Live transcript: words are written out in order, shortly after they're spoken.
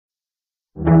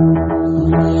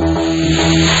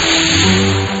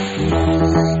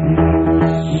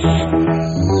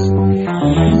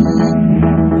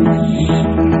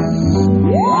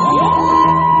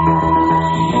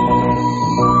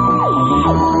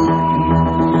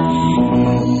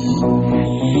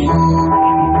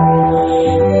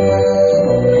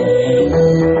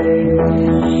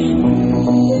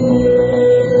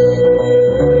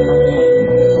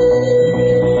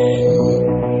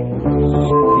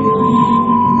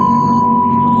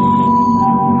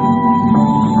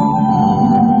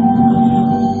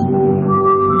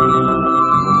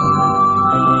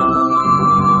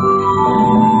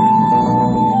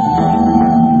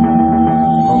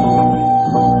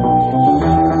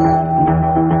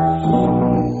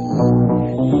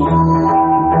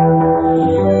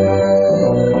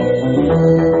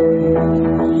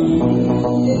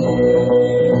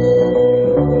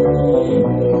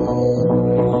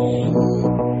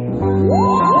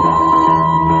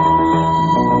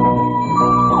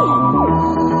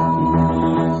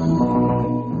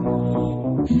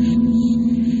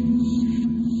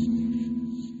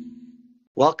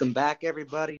Welcome back,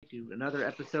 everybody, to another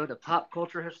episode of Pop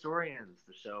Culture Historians,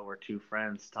 the show where two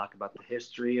friends talk about the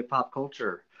history of pop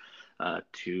culture,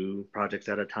 two projects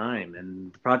at a time.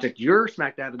 And the project you're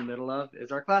smack dab in the middle of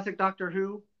is our classic Doctor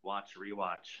Who Watch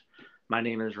Rewatch. My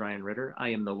name is Ryan Ritter. I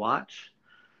am the Watch.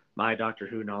 My Doctor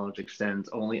Who knowledge extends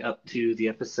only up to the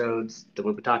episodes that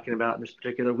we'll be talking about in this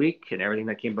particular week and everything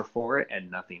that came before it and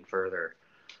nothing further.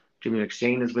 Jimmy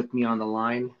McShane is with me on the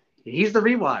line. He's the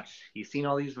rewatch. He's seen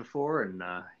all these before, and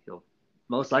he'll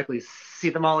most likely see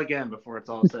them all again before it's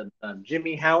all said and done.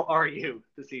 Jimmy, how are you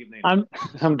this evening?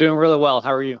 I'm doing really well.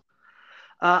 How are you?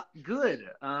 Good.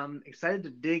 Excited to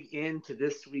dig into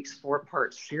this week's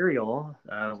 4-part serial.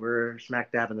 We're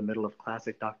smack dab in the middle of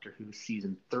classic Doctor Who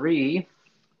season 3.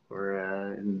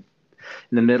 We're in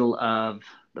the middle of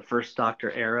the first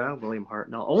Doctor era, William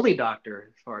Hartnell, only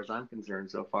Doctor as far as I'm concerned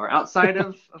so far, outside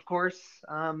of course,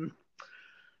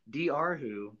 Dr.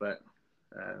 Who, but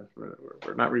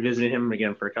we're not revisiting him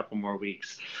again for a couple more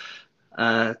weeks.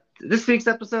 This week's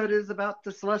episode is about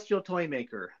the Celestial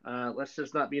Toymaker. Let's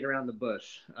just not beat around the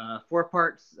bush.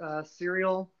 4-part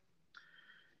serial,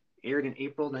 aired in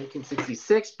April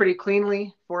 1966, pretty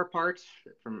cleanly. 4 parts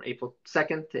from April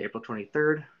 2nd to April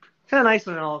 23rd. Kind of nice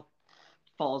when it all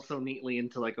falls so neatly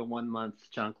into like a 1-month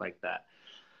chunk like that.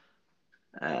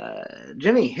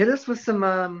 Jimmy, hit us with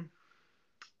some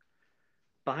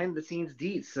behind the scenes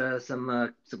deets, some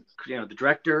the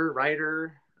director,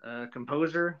 writer,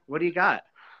 composer. What do you got?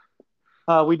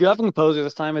 We do have a composer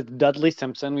this time. It's Dudley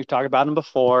Simpson. We've talked about him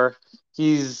before.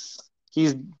 He's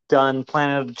done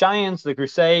Planet of the Giants, The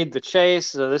Crusade, The Chase.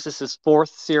 So this is his 4th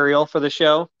serial for the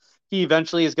show. He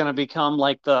eventually is going to become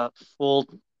like the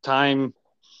full-time,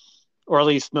 or at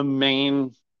least the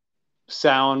main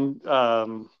sound,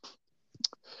 the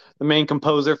main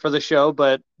composer for the show,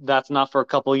 but that's not for a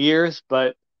couple years.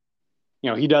 But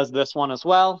he does this one as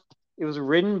well. It was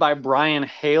written by Brian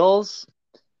Hales,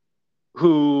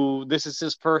 who this is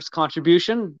his first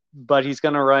contribution, but he's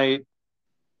going to write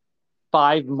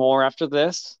 5 more after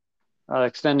this,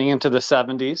 extending into the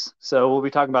 70s. So we'll be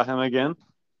talking about him again.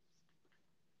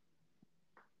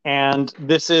 And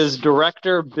this is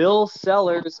director Bill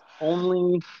Sellers'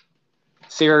 only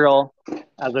serial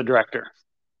as a director.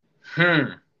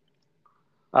 Behind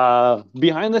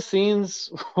the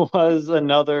scenes was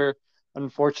another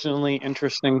unfortunately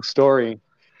interesting story.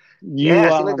 Yeah,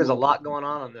 it seems like there's a lot going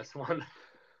on this one.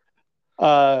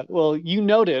 Well, you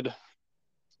noted,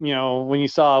 when you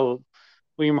saw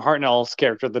William Hartnell's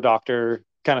character, the Doctor,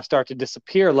 kind of start to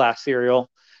disappear last serial,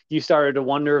 you started to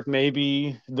wonder if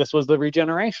maybe this was the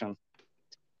regeneration.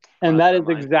 And that is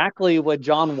exactly what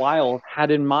John Wilde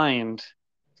had in mind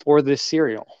for this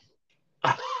serial.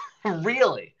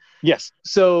 Really? Yes.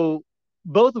 So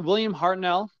both William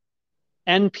Hartnell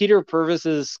and Peter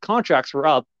Purvis's contracts were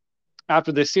up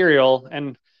after this serial,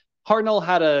 and Hartnell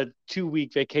had a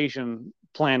 2-week vacation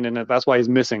planned in it. That's why he's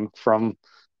missing from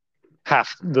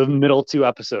half the middle 2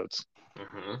 episodes.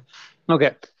 Mm-hmm.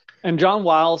 Okay. And John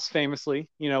Wilde famously,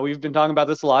 we've been talking about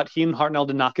this a lot. He and Hartnell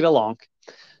did not get along.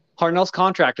 Hartnell's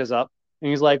contract is up, and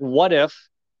he's like, what if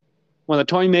when the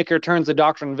Toymaker turns the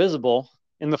Doctor invisible,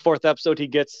 in the 4th episode he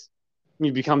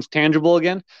becomes tangible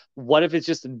again? What if it's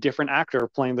just a different actor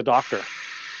playing the Doctor?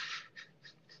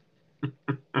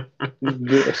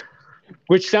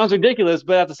 Which sounds ridiculous,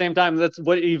 but at the same time, that's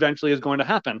what eventually is going to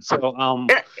happen. So,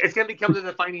 it's going to become the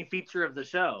defining feature of the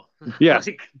show. Yeah.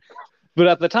 But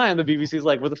at the time, the BBC's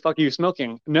like, what the fuck are you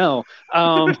smoking? No.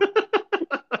 And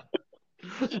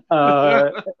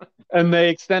they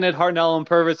extended Hartnell and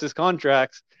Purvis's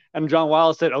contracts, And John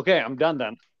Wiles said, "Okay, I'm done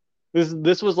then."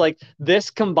 This was like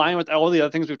this combined with all the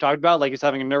other things we've talked about, like he's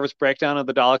having a nervous breakdown of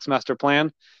the Daleks' master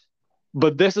plan.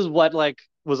 But this is what like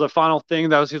was a final thing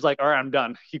that was he's like, all right, I'm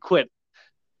done. He quit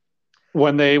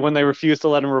when they refused to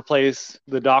let him replace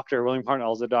the Doctor, William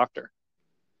Hartnell as the Doctor.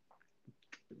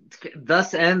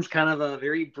 Thus ends kind of a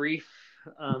very brief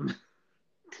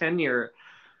tenure,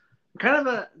 kind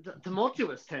of a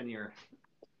tumultuous tenure.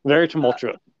 Very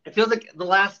tumultuous. It feels like the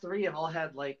last three have all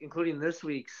had, like, including this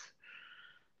week's,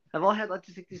 have all had like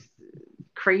just these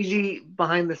crazy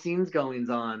behind the scenes goings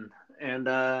on, and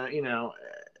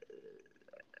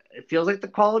it feels like the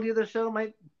quality of the show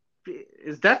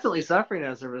is definitely suffering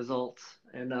as a result.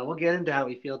 And we'll get into how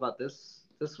we feel about this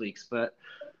week's, but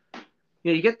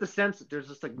you get the sense that there's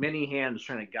just like many hands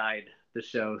trying to guide the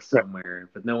show somewhere,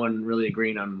 but no one really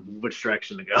agreeing on which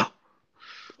direction to go.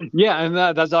 Yeah, and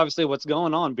that's obviously what's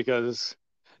going on because,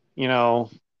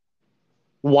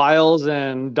 Wiles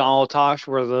and Donald Tosh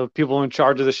were the people in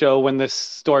charge of the show when this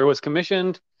story was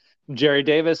commissioned. Jerry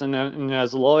Davis and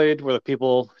Inez Lloyd were the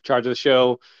people in charge of the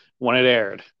show when it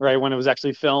aired, right? When it was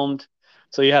actually filmed.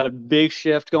 So you had a big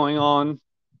shift going on.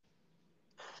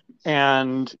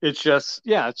 And it's just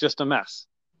a mess.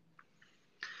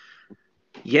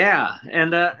 Yeah.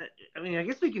 And I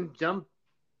guess we can jump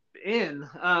in.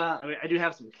 I do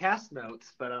have some cast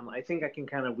notes, but I think I can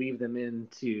kind of weave them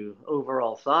into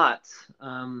overall thoughts.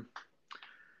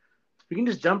 We can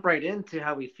just jump right into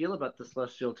how we feel about the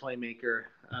Celestial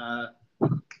Toymaker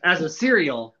as a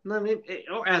serial,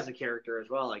 or as a character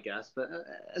as well, I guess. But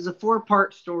as a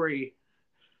 4-part story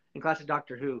in classic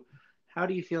Doctor Who, how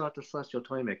do you feel about the Celestial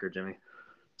Toymaker, Jimmy?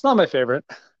 It's not my favorite.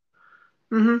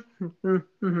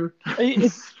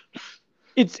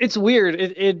 It's weird.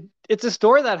 It's a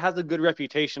story that has a good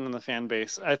reputation in the fan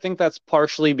base. I think that's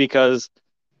partially because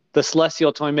the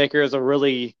Celestial Toymaker is a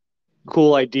really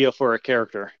cool idea for a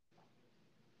character.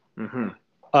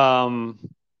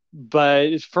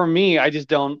 But for me, I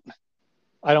don't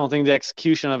think the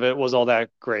execution of it was all that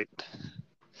great.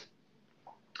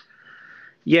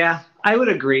 Yeah, I would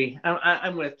agree.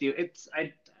 I'm with you.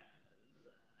 I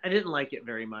didn't like it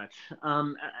very much.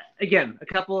 Again, a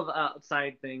couple of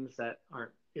outside things that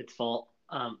aren't its fault.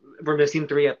 We're missing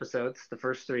 3 episodes. The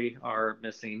first 3 are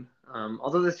missing.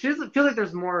 Although this feels like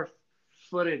there's more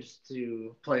footage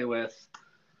to play with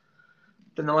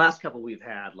than the last couple we've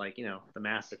had, like, the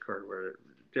Massacre, where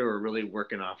they were really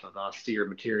working off of austere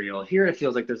material. Here it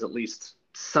feels like there's at least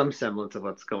some semblance of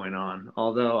what's going on.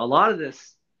 Although a lot of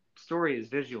this story is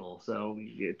visual, so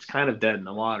it's kind of dead in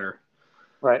the water.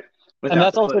 Right. And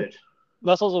that's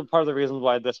also part of the reason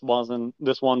why this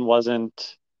one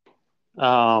wasn't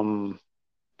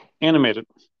animated.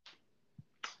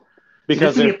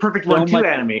 Because it's a perfect one to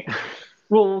animate.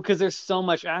 Well, because there's so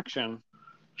much action.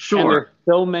 Sure. And there's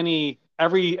so many.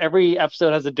 Every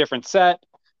episode has a different set.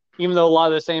 Even though a lot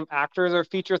of the same actors are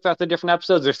featured throughout the different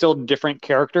episodes, they're still different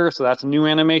characters. So that's new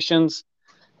animations.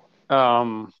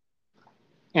 And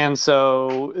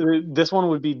so this one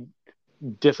would be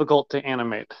difficult to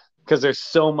animate because there's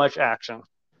so much action,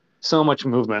 so much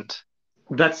movement.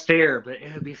 That's fair, but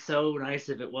it would be so nice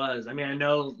if it was. I mean, I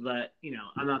know that,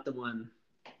 I'm not the one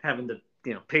having to,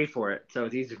 pay for it, so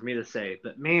it's easy for me to say.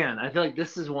 But man, I feel like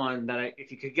this is one that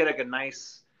if you could get like a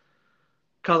nice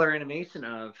color animation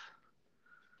of,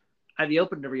 I'd be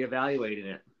open to reevaluating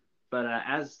it. But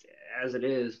as it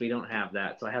is, we don't have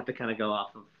that, so I have to kind of go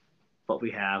off of what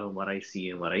we have and what I see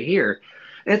and what I hear.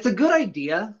 And it's a good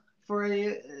idea for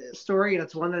a story, and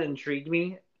it's one that intrigued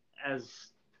me as,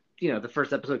 the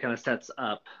first episode kind of sets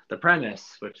up the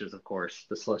premise, which is, of course,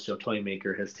 the Celestial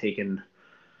Toymaker has taken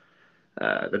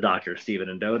the Doctor, Stephen,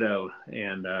 and Dodo,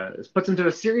 and puts into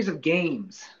a series of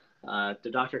games. The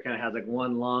Doctor kind of has like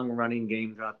one long running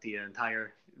game throughout the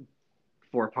entire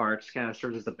 4 parts, kind of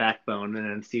serves as the backbone, and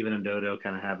then Stephen and Dodo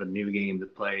kind of have a new game to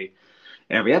play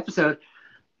every episode.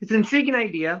 It's an intriguing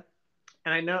idea,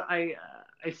 and I know I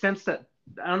sense that,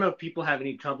 I don't know if people have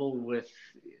any trouble with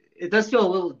it. Does feel a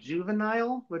little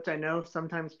juvenile, which I know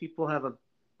sometimes people have a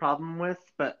problem with,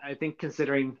 but I think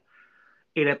considering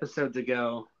 8 episodes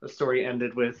ago the story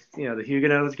ended with the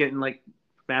Huguenots getting like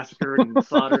massacred and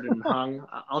slaughtered and hung,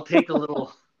 I'll take something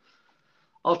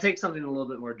a little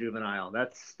bit more juvenile.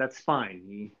 That's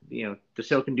fine. The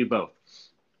show can do both.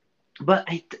 But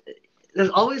there's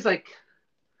always like,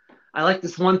 I like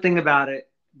this one thing about it,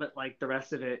 but like the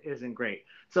rest of it isn't great.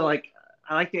 So like,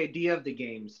 I like the idea of the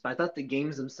games, but I thought the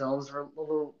games themselves were a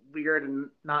little weird and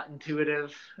not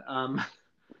intuitive.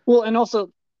 Well, and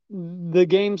also the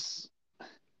games,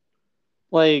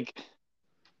 like,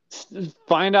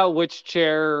 find out which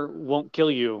chair won't kill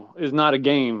you is not a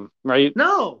game, right?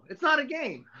 No, it's not a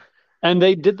game. And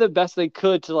they did the best they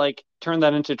could to like turn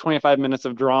that into 25 minutes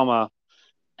of drama.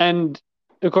 And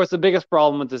of course, the biggest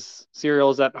problem with this serial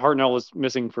is that Hartnell was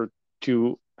missing for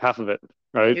half of it,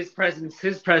 right? His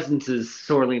presence is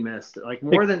sorely missed, like It,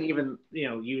 more than even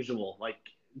usual. Like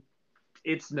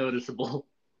it's noticeable.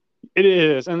 it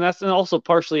is, and that's also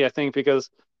partially, I think, because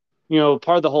part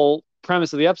of the whole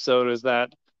premise of the episode is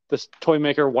that this toy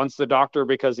maker wants the Doctor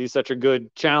because he's such a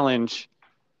good challenge,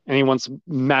 and he wants to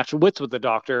match wits with the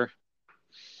Doctor.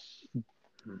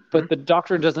 Mm-hmm. But the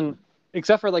Doctor doesn't,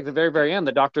 except for like the very, very end,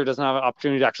 the Doctor doesn't have an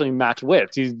opportunity to actually match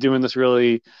wits. He's doing this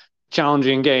really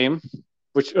challenging game,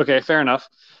 which, okay, fair enough.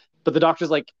 But the Doctor's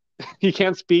like, he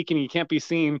can't speak and he can't be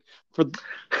seen for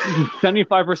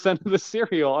 75% of the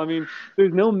serial. I mean,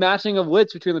 there's no matching of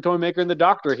wits between the toy maker and the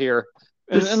Doctor here.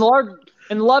 And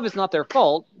love is not their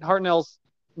fault. Hartnell's,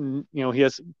 he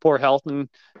has poor health and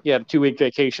he had a 2-week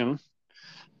vacation.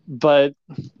 But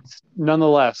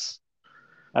nonetheless,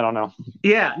 I don't know.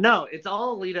 Yeah, no, it's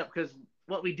all a lead up because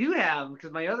what we do have,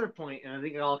 because my other point, and I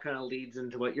think it all kind of leads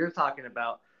into what you're talking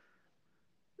about,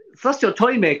 Celestial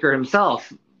Toymaker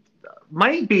himself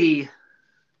might be,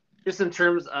 just in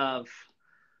terms of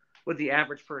would the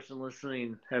average person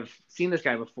listening have seen this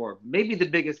guy before, maybe the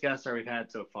biggest guest star we've had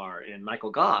so far in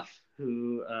Michael Gough,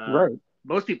 who Right.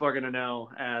 most people are going to know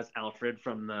as Alfred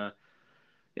from the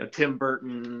Tim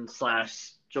Burton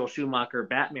 / Joel Schumacher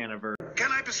Batman-averse.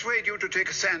 Can I persuade you to take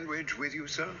a sandwich with you,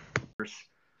 sir?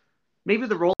 Maybe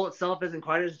the role itself isn't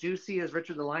quite as juicy as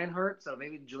Richard the Lionheart, so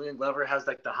maybe Julian Glover has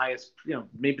like the highest,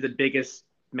 maybe the biggest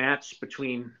match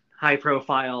between high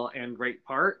profile and great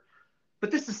part.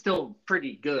 But this is still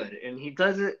pretty good, and he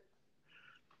does it.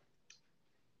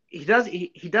 He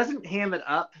doesn't ham it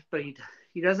up, but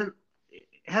he doesn't. It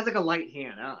has like a light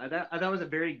hand. That was a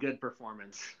very good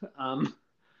performance.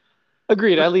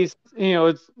 Agreed. At least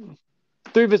it's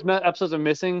 3 of his episodes are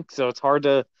missing, so it's hard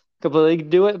to completely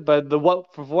do it. But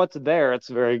for what's there, it's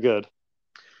very good.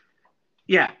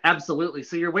 Yeah, absolutely.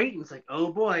 So you're waiting. It's like,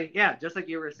 oh boy, yeah, just like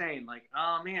you were saying, like,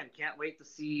 oh man, can't wait to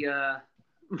see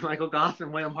Michael Gough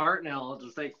and William Hartnell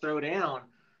just like throw down.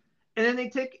 And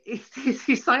then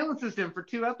he silences him for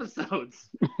 2 episodes.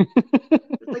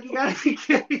 It's like, you gotta be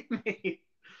kidding me.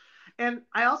 And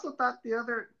I also thought the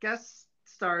other guest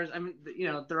stars, I mean,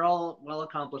 they're all well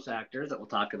accomplished actors that we'll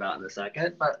talk about in a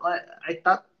second, but I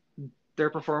thought their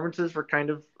performances were kind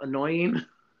of annoying.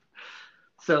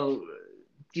 So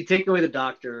you take away the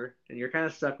Doctor, and you're kind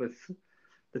of stuck with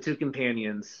the 2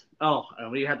 companions. Oh,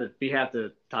 we have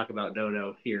to talk about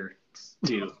Dodo here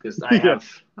too, because I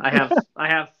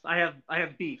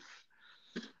have beef.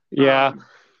 Yeah.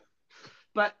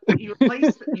 But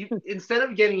instead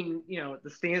of getting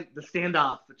the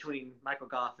standoff between Michael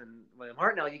Gough and William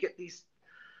Hartnell, you get these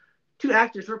 2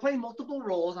 actors who are playing multiple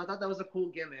roles. I thought that was a cool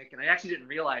gimmick, and I actually didn't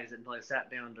realize it until I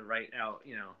sat down to write out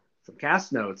some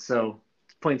cast notes. So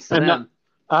points to them.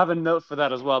 I have a note for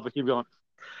that as well, but keep going.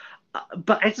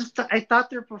 But I thought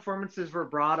their performances were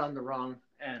broad on the wrong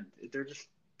end. They're just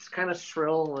kind of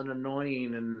shrill and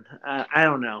annoying, and I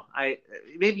don't know.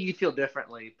 Maybe you feel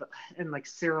differently, but and like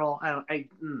Cyril, I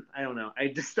don't know.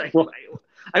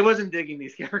 I wasn't digging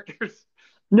these characters.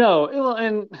 No,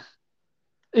 and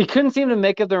they couldn't seem to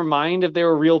make up their mind if they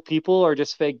were real people or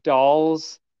just fake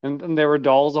dolls, and they were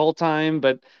dolls the whole time.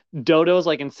 But Dodo's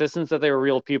like insistence that they were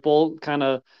real people kind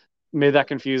of made that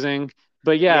confusing.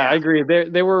 But yeah, I agree.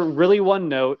 They were really one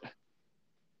note,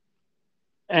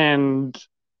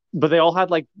 but they all had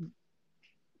like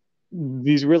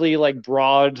these really like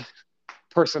broad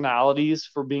personalities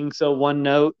for being so one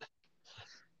note.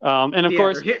 And of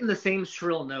course, they're hitting the same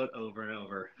shrill note over and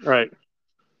over. Right.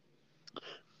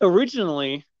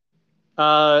 Originally,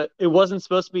 it wasn't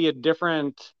supposed to be a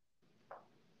different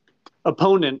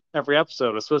opponent every episode.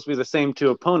 It was supposed to be the same 2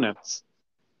 opponents,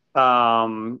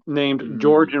 named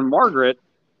George and Margaret,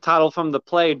 titled from the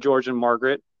play George and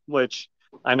Margaret, which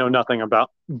I know nothing about,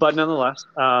 but nonetheless.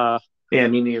 Yeah,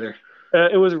 me neither.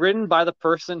 It was written by the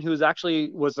person who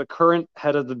was the current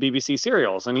head of the BBC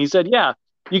serials, and he said, "Yeah,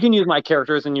 you can use my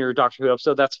characters in your Doctor Who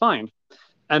episode. That's fine."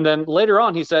 And then later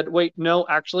on, he said, "Wait, no,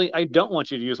 actually, I don't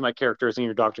want you to use my characters in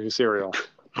your Doctor Who serial."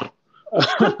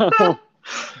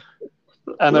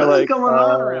 And they're like, "What's going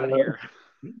on around here?"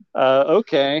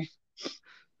 Okay.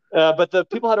 But the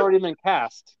people had already been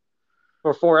cast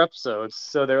for 4 episodes,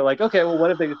 so they're like, okay, well, what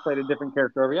if they just played a different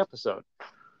character every episode?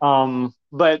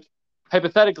 But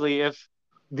hypothetically, if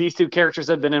these 2 characters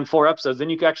had been in 4 episodes,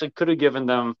 then you actually could have given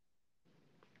them.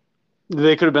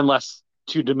 They could have been less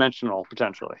 2-dimensional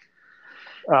potentially.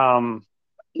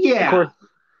 Yeah. Of course,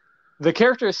 the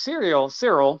character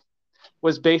Cyril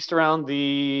was based around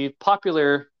the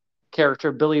popular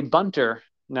character Billy Bunter,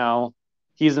 Now,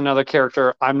 he's another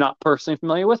character I'm not personally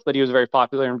familiar with, but he was very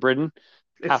popular in Britain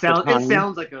It at the sounds it time.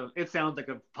 sounds like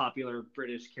a popular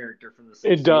British character from the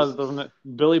It 60s. does, doesn't it?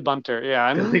 Billy Bunter,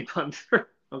 yeah, Billy Bunter.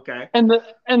 Okay.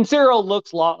 and Cyril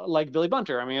looks like Billy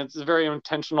Bunter. I mean, it's a very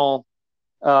intentional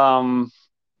um,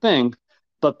 thing,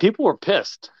 but people were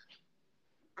pissed.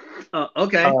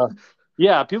 Okay. Uh,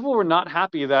 yeah, people were not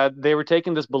happy that they were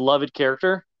taking this beloved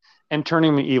character and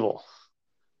turning him evil.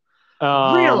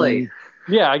 Really?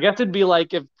 Yeah, I guess it'd be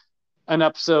like if an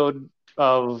episode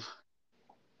of,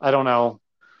 I don't know,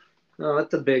 Oh,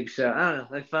 what's a big show? I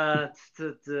don't know. If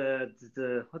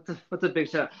what's a big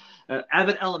show?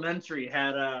 Abbott Elementary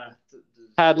had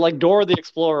had like Dora the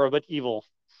Explorer but evil,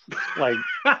 like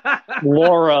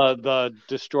Laura the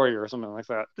Destroyer or something like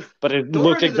that. But it Dora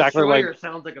looked the exactly like.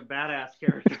 Destroyer sounds like a badass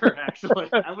character. Actually,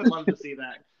 I would love to see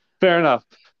that. Fair enough.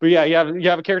 But yeah, you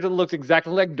have a character that looks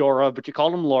exactly like Dora, but you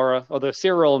call him Laura. Although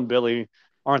Cyril and Billy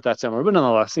aren't that similar, but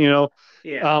nonetheless,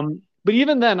 Yeah. But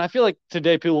even then, I feel like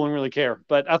today people wouldn't really care.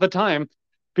 But at the time,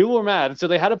 people were mad, so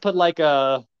they had to put like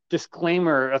a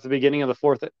disclaimer at the beginning of the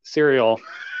fourth serial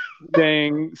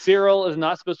saying Cyril is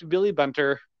not supposed to be Billy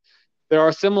Bunter. There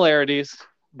are similarities,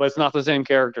 but it's not the same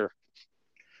character.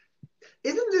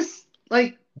 Isn't this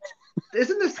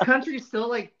isn't this country still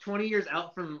like 20 years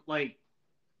out from like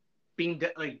being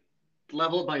like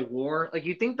leveled by war? Like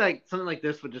you think like something like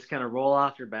this would just kind of roll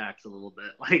off your backs a little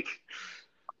bit, like.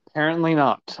 Apparently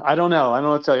not. I don't know. I don't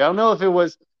know what to tell you. I don't know if it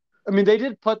was. I mean, they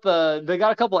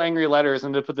got a couple angry letters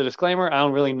and they put the disclaimer. I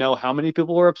don't really know how many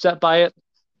people were upset by it,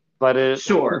 but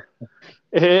Sure.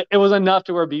 it was enough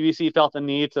to where BBC felt the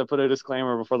need to put a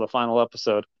disclaimer before the final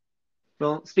episode.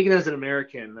 Well, speaking as an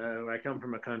American, I come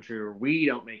from a country where we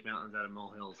don't make mountains out of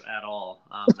molehills at all.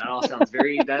 That all sounds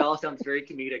very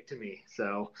comedic to me.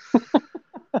 So,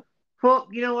 well,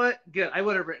 you know what? Good. I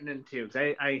would have written in too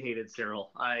because I hated Cyril.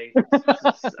 I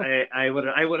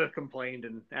would have complained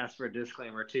and asked for a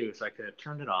disclaimer too, so I could have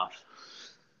turned it off.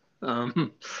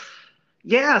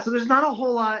 Yeah. So there's not a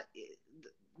whole lot.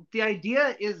 The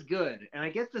idea is good, and I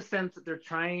get the sense that they're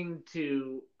trying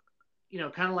to,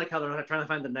 kind of like how they're trying to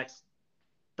find the next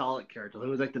Dalek character who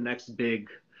was like the next big,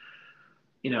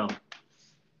 you know,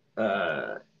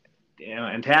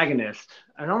 antagonist.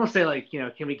 I'd almost say like,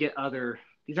 can we get other?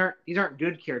 These aren't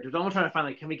good characters. I'm almost trying to find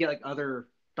like, can we get like other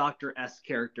Doctor-esque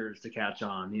characters to catch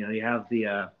on? You have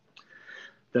the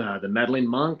meddling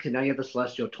monk, and now you have the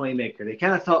celestial toymaker. They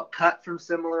kind of felt cut from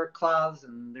similar cloths,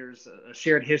 and there's a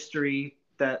shared history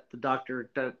that the Doctor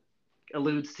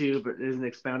alludes to, but isn't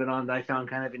expounded on. That I found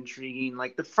kind of intriguing.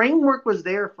 Like the framework was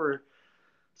there for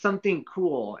something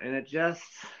cool, and it just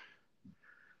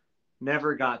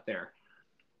never got there,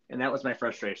 and that was my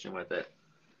frustration with it.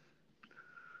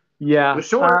 Yeah,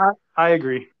 I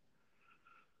agree.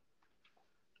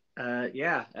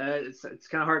 It's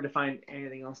kind of hard to find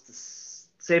anything else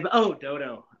to say. But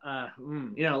Dodo.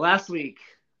 Last week,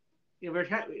 we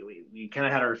kind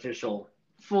of had our official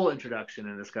full introduction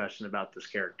and discussion about this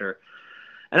character,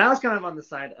 and I was kind of on the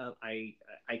side of I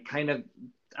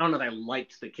don't know if I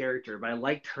liked the character, but I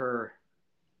liked her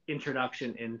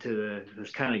introduction into this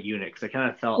kind of unit because I kind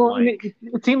of felt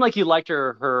it seemed like you liked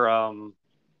her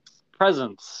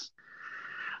presence.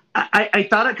 I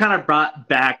thought it kind of brought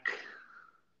back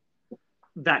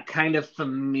that kind of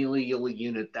familial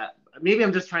unit that maybe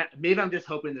I'm just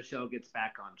hoping the show gets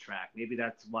back on track. Maybe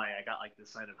that's why I got like this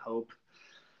sign of hope.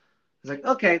 It's like,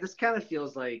 okay, this kind of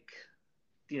feels like,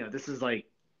 this is like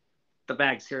the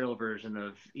bag cereal version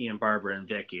of Ian, Barbara, and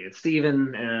Vicky. It's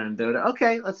Steven and Dodo.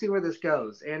 Okay, let's see where this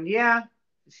goes. And yeah,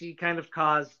 she kind of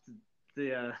caused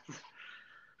the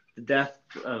death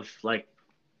of like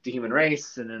the human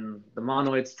race, and then the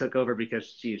monoids took over because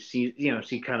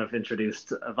she kind of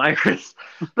introduced a virus.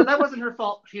 But that wasn't her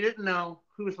fault. She didn't know.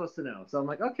 Who was supposed to know? So I'm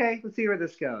like, okay, let's see where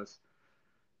this goes.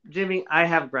 Jimmy, I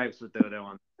have gripes with Dodo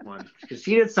on one because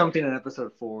she did something in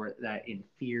episode 4 that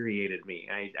infuriated me.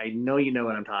 I know you know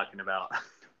what I'm talking about.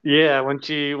 Yeah, when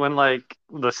like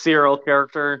the Cyril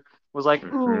character was like,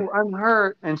 "Ooh, I'm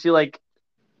hurt," and she like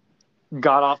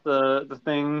got off the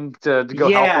thing to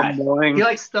go help him mowing. He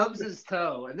like stubs his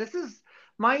toe, and this is,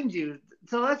 mind you,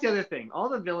 so that's the other thing. All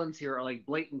the villains here are like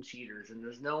blatant cheaters, and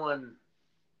there's no one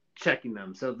checking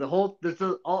them. So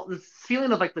this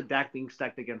feeling of like the deck being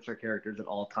stacked against our characters at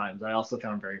all times, I also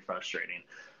found very frustrating.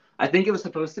 I think it was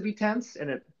supposed to be tense, and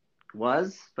it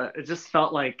was, but it just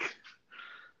felt like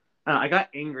I got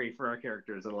angry for our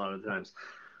characters a lot of the times.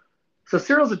 So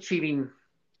Cyril's a cheating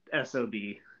SOB,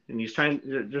 and he's trying.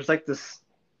 There's like this,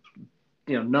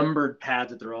 numbered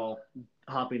pads that they're all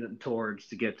hopping towards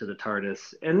to get to the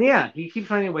TARDIS, and yeah, he keeps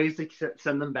finding ways to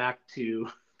send them back to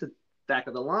the back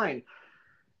of the line.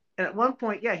 And at one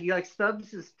point, yeah, he like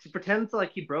he pretends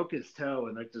like he broke his toe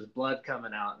and like there's blood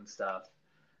coming out and stuff.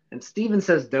 And Steven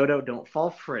says, Dodo, don't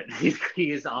fall for it.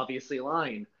 He is obviously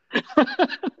lying.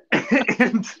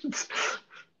 And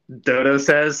Dodo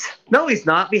says, no, he's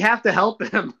not. We have to help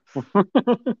him.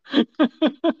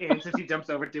 And so she jumps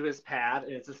over to his pad,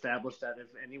 and it's established that if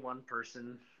any one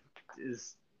person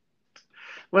is,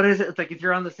 what is it? It's like if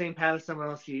you're on the same pad as someone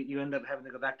else, you end up having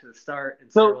to go back to the start.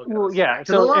 And So goes yeah, back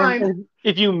to the line. And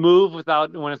if you move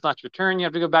without when it's not your turn, you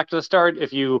have to go back to the start.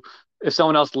 If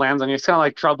someone else lands on you, it's kind of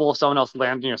like trouble. If someone else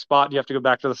lands in your spot, you have to go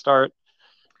back to the start.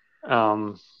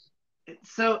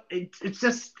 So it's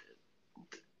just,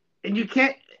 and you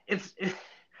can't.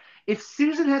 If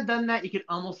Susan had done that, you could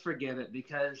almost forgive it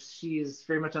because she is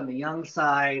very much on the young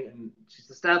side and she's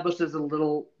established as a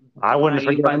little. I wouldn't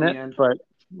have forgiven it, but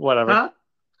whatever. Huh?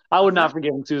 I would not have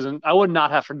forgiven Susan. I would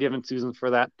not have forgiven Susan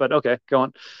for that. But okay, go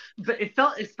on. But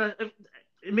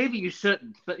maybe you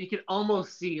shouldn't, but you could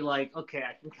almost see like, okay,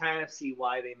 I can kind of see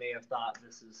why they may have thought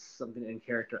this is something in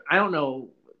character. I don't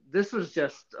know. This was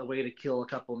just a way to kill a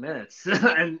couple minutes,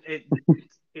 and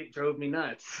it drove me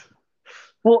nuts.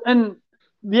 Well, and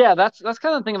yeah, that's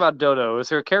kind of the thing about Dodo is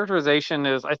her characterization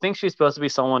is I think she's supposed to be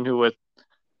someone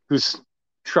who's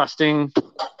trusting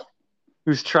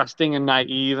and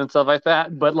naive and stuff like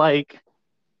that, but like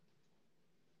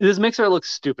this makes her look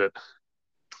stupid.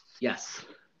 Yes.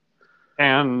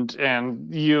 And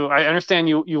I understand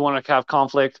you want to have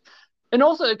conflict, and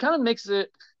also it kind of makes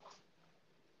it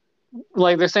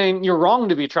like they're saying you're wrong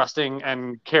to be trusting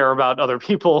and care about other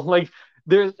people. Like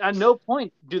there's at no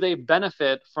point do they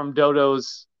benefit from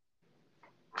Dodo's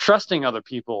trusting other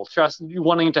people,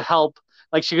 wanting to help.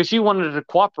 Like she wanted to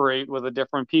cooperate with the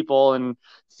different people, and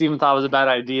Steven thought it was a bad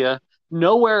idea.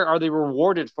 Nowhere are they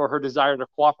rewarded for her desire to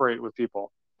cooperate with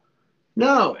people.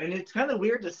 No, and it's kind of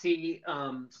weird to see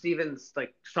Steven's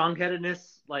like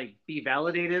strong-headedness like be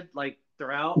validated like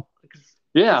throughout.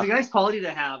 Yeah, it's a nice quality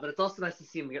to have, but it's also nice to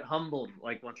see him get humbled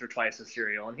like once or twice a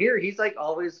serial. And here he's like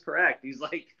always correct. He's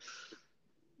like,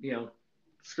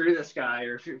 screw this guy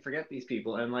or forget these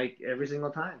people, and like every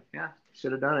single time, yeah,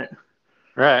 should have done it.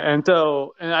 Right, and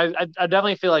I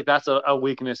definitely feel like that's a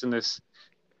weakness in this,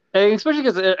 especially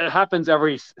because it happens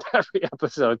every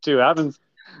episode too. It happens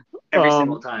every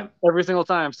single time. Every single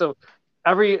time. So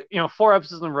every 4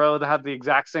 episodes in a row that have the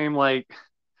exact same like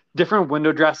different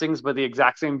window dressings, but the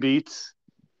exact same beats.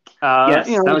 Yes,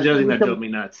 that was the other thing that drove me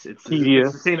nuts. It's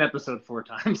the same episode 4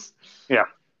 times. Yeah,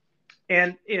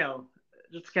 and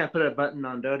just to kind of put a button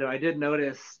on Dodo, I did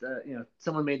notice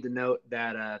someone made the note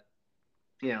that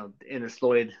Ines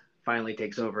Lloyd finally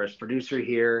takes over as producer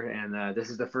here, and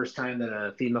this is the first time that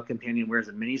a female companion wears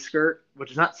a miniskirt, which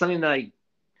is not something that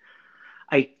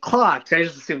I clocked. I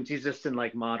just assumed she's just in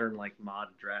like modern like mod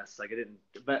dress. Like I didn't,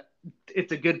 but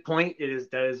it's a good point.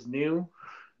 That is new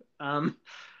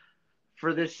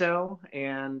for this show,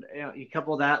 and you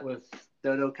couple that with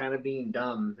Dodo kind of being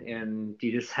dumb, and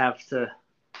you just have to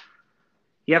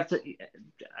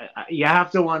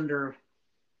wonder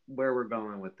where we're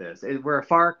going with this. We're a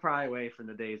far cry away from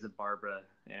the days of Barbara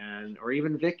or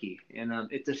even Vicky, and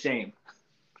it's a shame.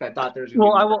 I thought there was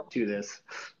going to be more to this.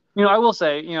 I will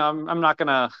say, I'm not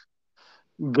gonna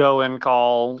go and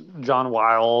call John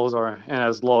Wiles or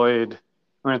Ines Lloyd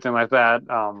or anything like that.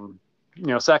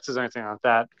 Sexist or anything like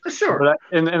that. Sure. But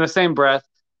in the same breath,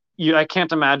 I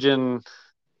can't imagine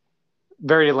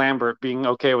Verity Lambert being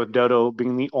okay with Dodo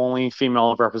being the only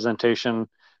female representation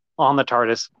on the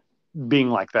TARDIS being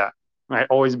like that, right?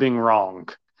 Always being wrong,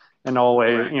 and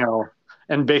always, right.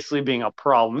 And basically being a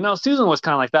problem. No, Susan was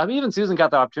kind of like that. But even Susan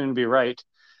got the opportunity to be right.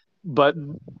 But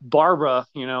Barbara,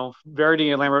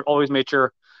 Verity and Lambert always made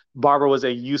sure Barbara was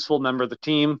a useful member of the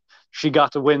team. She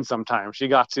got to win sometimes. She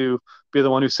got to be the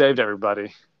one who saved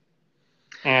everybody.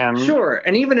 And sure,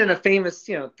 and even in a famous,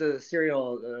 the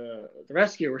serial, The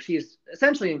Rescue, where she's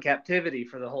essentially in captivity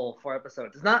for the whole 4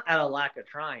 episodes, it's not out of lack of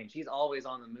trying. She's always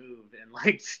on the move and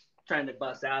like trying to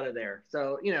bust out of there.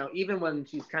 So even when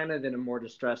she's kind of in a more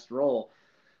distressed role,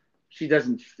 she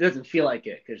doesn't feel like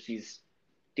it because she's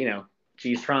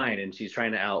trying, and she's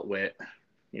trying to outwit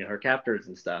her captors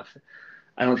and stuff.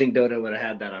 I don't think Dodo would have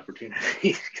had that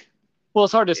opportunity. Well,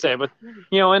 it's hard to say, but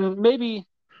and maybe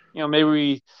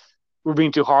we're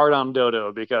being too hard on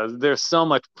Dodo because there's so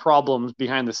much problems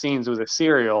behind the scenes with the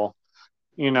serial.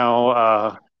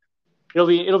 It'll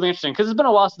be interesting because it's been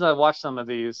a while since I watched some of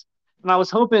these, and I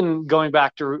was hoping going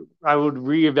back I would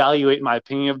reevaluate my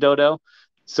opinion of Dodo.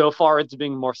 So far, it's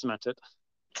being more cemented.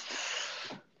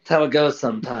 That's how it goes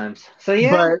sometimes. So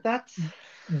yeah,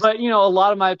 but a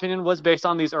lot of my opinion was based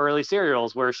on these early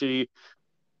serials where she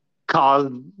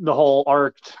caused the whole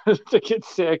arc to get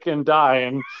sick and die,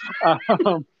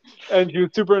 and she was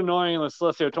super annoying in the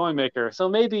Celestial Toymaker. So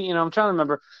maybe, I'm trying to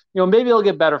remember, maybe it'll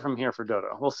get better from here for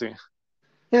Dodo. We'll see.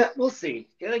 Yeah, we'll see.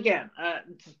 And again,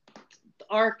 the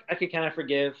arc I could kind of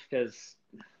forgive because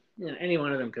any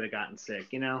one of them could have gotten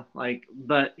sick,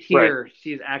 but here Right.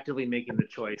 she's actively making the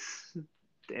choice,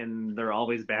 and they're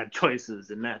always bad choices,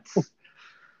 and that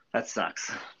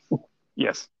sucks.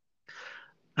 Yes.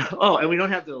 Oh, and we don't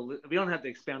have to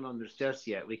expound on this just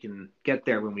yet. We can get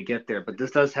there when we get there. But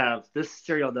this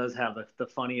serial does have the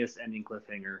funniest ending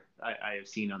cliffhanger I have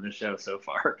seen on the show so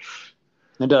far.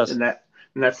 It does. And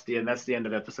that's the end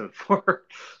of episode 4.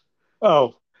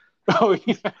 Oh. Oh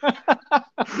yeah.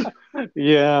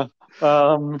 Yeah.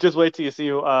 Just wait till you see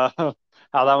how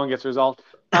that one gets resolved.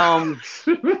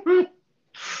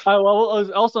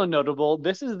 Also notable.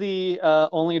 This is the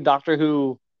only Doctor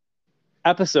Who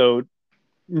episode,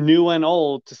 new and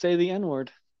old, to say the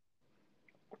N-word.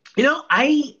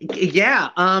 I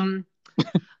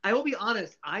will be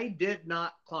honest. I did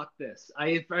not clock this.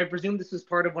 I presume this was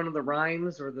part of one of the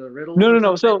rhymes or the riddles.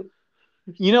 No. So,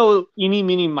 eeny,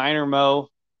 meeny, miner, mo,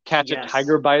 catch a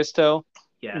tiger by his toe.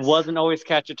 Yes. Wasn't always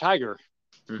catch a tiger.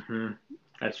 Mm-hmm.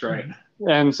 That's right.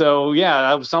 And so,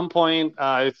 yeah, at some point,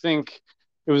 I think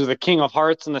it was the King of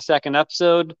Hearts in the second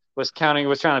episode was trying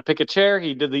to pick a chair.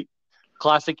 He did the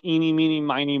classic eeny, meeny,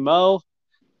 miny, mo.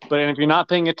 But if you're not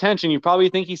paying attention, you probably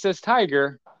think he says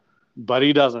tiger, but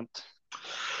he doesn't.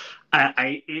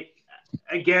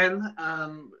 Again,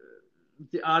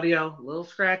 the audio a little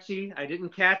scratchy. I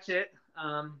didn't catch it.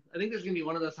 I think there's gonna be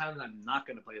one of those times I'm not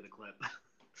gonna play the clip.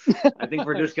 I think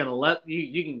we're just gonna let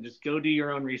you can just go do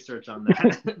your own research on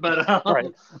that. But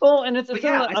right. Well, and I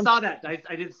saw that.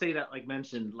 I did say that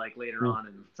mentioned later on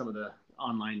in some of the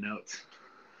online notes.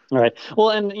 All right.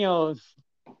 Well, and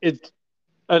it's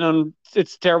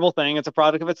a terrible thing. It's a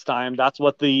product of its time. That's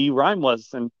what the rhyme was,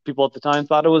 and people at the time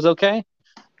thought it was okay.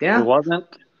 Yeah, it wasn't.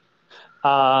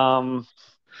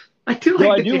 I do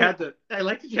like that you had the. I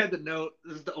like that you had the note.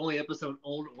 This is the only episode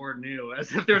old or new,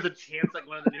 as if there was a chance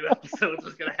one of the new episodes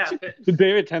was going to happen. Did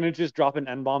David Tennant just dropping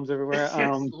N-bombs everywhere?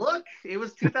 Look, it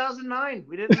was 2009.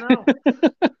 We didn't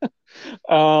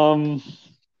know.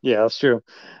 Yeah, that's true.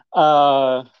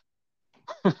 I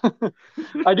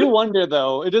do wonder,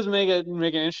 though. It does make it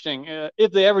interesting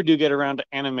if they ever do get around to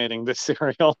animating this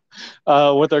serial,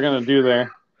 what they're going to do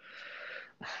there.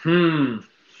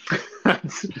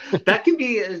 That could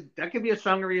be a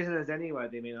stronger reason as any why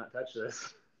they may not touch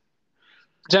this.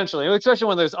 Potentially, especially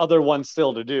when there's other ones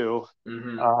still to do.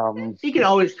 Mm-hmm. You can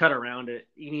always cut around it,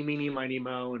 eeny, meeny, miny,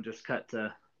 mo, and just cut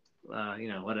to,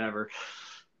 whatever.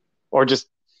 Or just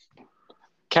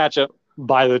catch it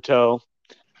by the toe,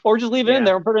 or just leave it in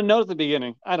there and put a note at the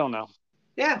beginning. I don't know.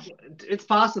 Yeah, it's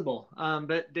possible.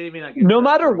 But they may not get. No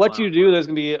matter what you do, there's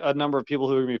gonna be a number of people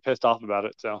who are gonna be pissed off about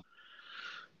it. So.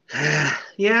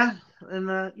 Yeah,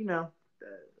 and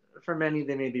for many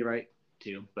they may be right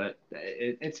too, but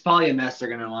it's probably a mess they're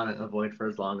going to want to avoid for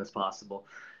as long as possible.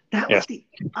 That was the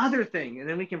other thing, and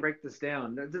then we can break this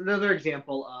down. Another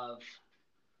example of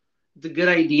the good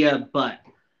idea, but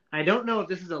I don't know if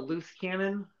this is a loose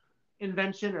cannon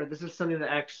invention or this is something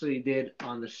that actually did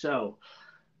on the show.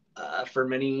 For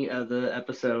many of the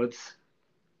episodes,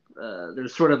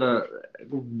 there's sort of a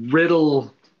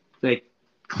riddle,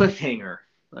 cliffhanger.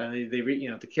 They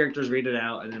read, the characters read it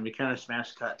out, and then we kind of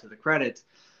smash cut to the credits.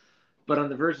 But on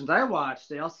the versions I watched,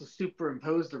 they also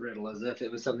superimposed the riddle as if it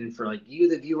was something for you,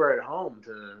 the viewer at home,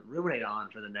 to ruminate on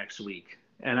for the next week.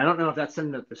 And I don't know if that's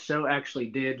something that the show actually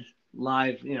did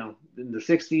live, in the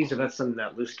 '60s, or that's something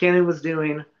that Loose Cannon was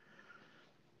doing.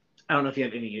 I don't know if you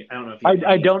have any. I don't know if you.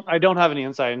 I don't have any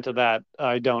insight into that.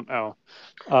 I don't know.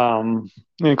 And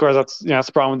of course, that's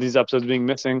the problem with these episodes being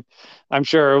missing. I'm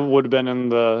sure it would have been in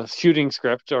the shooting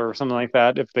script or something like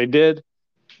that if they did,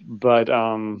 but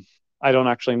I don't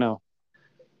actually know.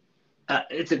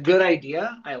 It's a good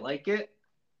idea. I like it.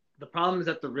 The problem is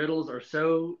that the riddles are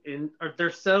they're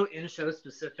so in show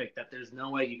specific that there's no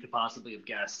way you could possibly have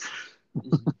guessed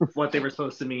what they were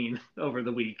supposed to mean over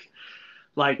the week.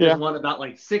 There's one about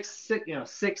six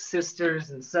sisters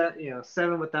and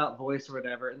 7 without voice or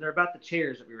whatever, and they're about the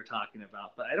chairs that we were talking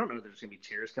about. But I don't know if there's gonna be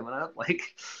chairs coming up. I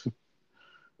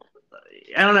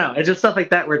don't know. It's just stuff like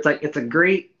that where it's a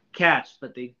great catch,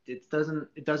 but it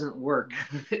doesn't work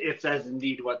if that's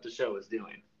indeed what the show is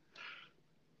doing.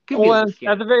 Well,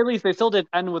 at the very least, they still did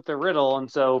end with the riddle, and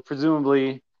so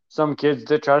presumably some kids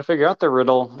did try to figure out the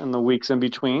riddle in the weeks in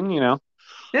between. Yeah.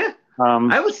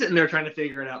 I was sitting there trying to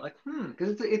figure it out,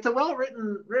 because it's a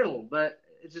well-written riddle, but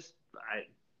it's just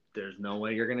there's no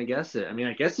way you're gonna guess it. I mean,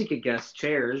 I guess you could guess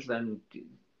chairs, then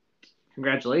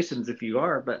congratulations if you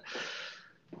are, but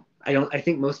I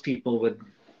think most people would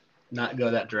not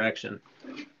go that direction.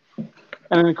 And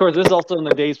then, of course, this is also in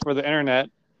the days for the internet,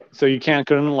 so you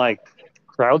couldn't like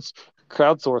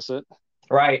crowdsource it.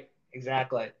 Right.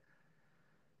 Exactly.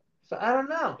 So I don't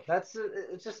know. It's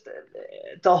just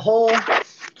it's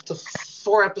a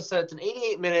 4 episodes, an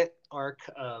 88-minute arc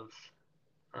of,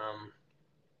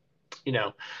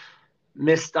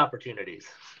 missed opportunities.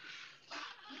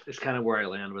 Is kind of where I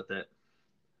land with it.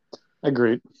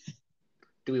 Agreed.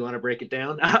 Do we want to break it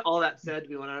down? All that said, do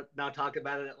we want to now talk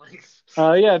about it at length?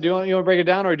 Yeah. Do you want to break it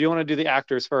down, or do you want to do the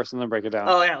actors first and then break it down?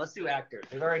 Oh yeah, let's do actors.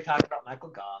 We've already talked about Michael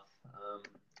Gough,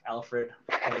 Alfred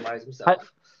Pennywise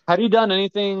himself. Had he done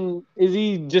anything? Is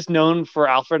he just known for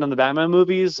Alfred in the Batman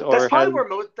movies, or that's probably where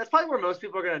most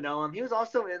people are going to know him. He was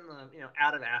also in the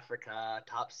Out of Africa,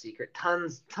 Top Secret,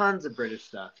 tons of British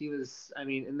stuff. He was,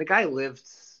 and the guy lived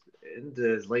into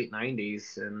his late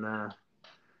 90s, and I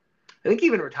think he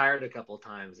even retired a couple of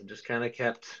times and just kind of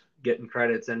kept getting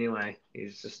credits anyway.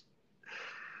 He's just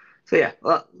so yeah,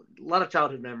 a lot of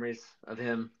childhood memories of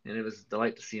him, and it was a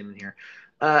delight to see him in here.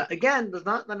 Again, there's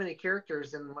not that many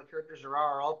characters, and what characters there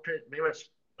are all pretty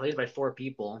much played by 4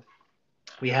 people.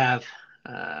 We have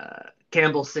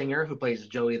Campbell Singer, who plays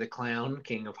Joey the Clown,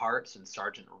 King of Hearts, and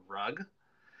Sergeant Rugg.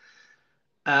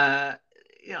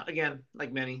 Again,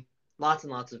 like many, lots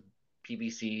and lots of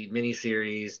BBC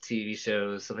miniseries, TV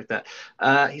shows, stuff like that.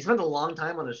 He spent a long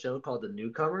time on a show called The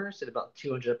Newcomers, did about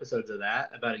 200 episodes of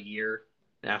that, about a year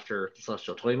after The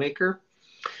Celestial Toymaker.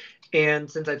 And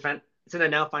since I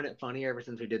now find it funny ever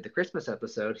since we did the Christmas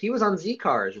episode, he was on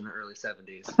Z-Cars in the early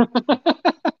 70s.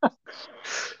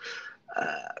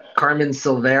 Carmen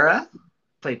Silvera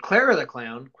played Clara the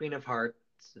Clown, Queen of Hearts,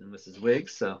 and Mrs.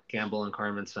 Wiggs. So Campbell and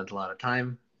Carmen spent a lot of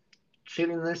time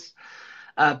shooting this.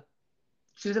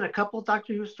 She was in a couple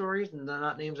Doctor Who stories, and they're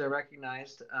not names I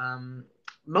recognized.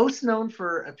 Most known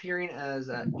for appearing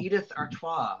as Edith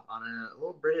Artois on a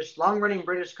little long-running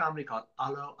British comedy called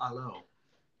Allo Allo.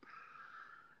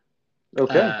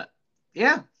 Okay.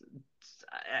 Yeah.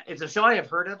 It's a show I have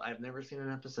heard of. I've never seen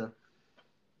an episode.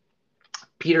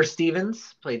 Peter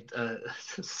Stevens played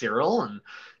Cyril and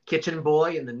Kitchen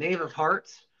Boy in The Knave of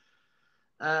Hearts.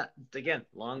 Again,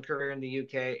 long career in the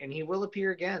UK, and he will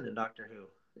appear again in Doctor Who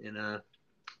in a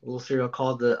little serial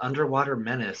called The Underwater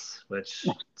Menace, which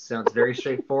sounds very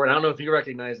straightforward. I don't know if you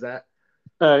recognize that.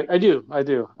 I do.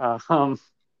 That's gonna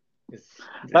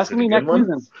be next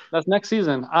season. That's next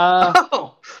season.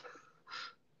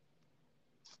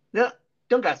 No,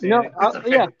 don't got to say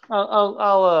anything. Yeah,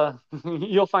 I'll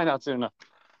you'll find out soon enough.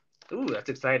 Ooh, that's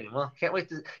exciting. Well, can't wait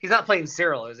to. He's not playing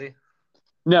Cyril, is he?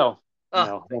 No.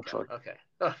 No. Okay.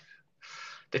 Oh.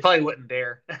 They probably wouldn't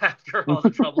dare after all the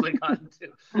trouble they got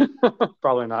into.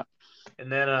 Probably not. And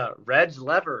then Reg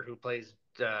Lever, who plays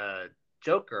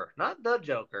Joker, not the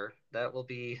Joker. That will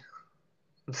be.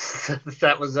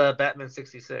 That was Batman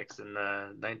 66 in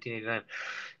 1989.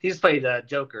 He's played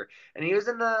Joker, and he was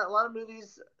in a lot of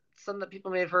movies. Some that people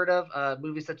may have heard of,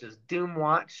 movies such as Doom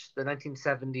Watch, the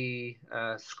 1970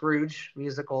 Scrooge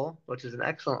musical, which is an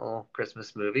excellent little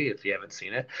Christmas movie if you haven't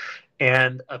seen it,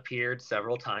 and appeared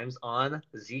several times on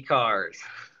Z-Cars.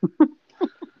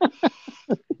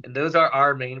 And those are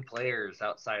our main players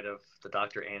outside of the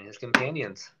Doctor and his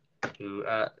companions, who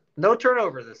no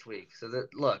turnover this week. So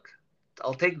look,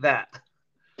 I'll take that.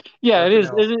 Yeah,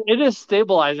 it is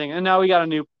stabilizing, and now we got a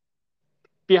new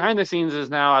behind the scenes. Is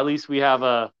now at least we have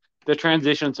the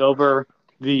transitions over.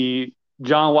 The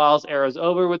John Wiles era is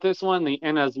over with this one. The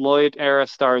Inez Lloyd era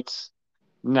starts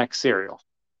next serial.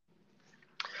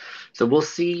 So we'll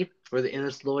see where the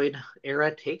Inez Lloyd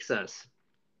era takes us.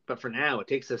 But for now, it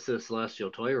takes us to the Celestial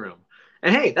Toy Room.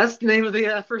 And hey, that's the name of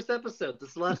the first episode, the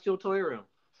Celestial Toy Room.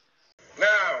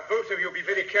 Now, both of you be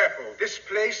very careful. This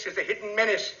place is a hidden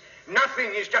menace.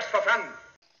 Nothing is just for fun.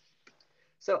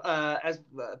 So, as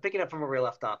picking up from where we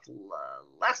left off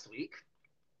last week,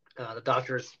 the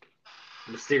Doctor's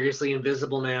mysteriously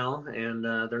invisible now, and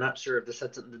they're not sure if this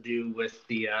had something to do with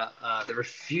the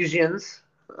refusions,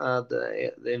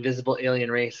 the invisible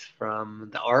alien race from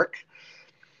the Ark.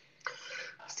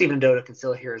 Stephen and Dodo can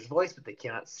still hear his voice, but they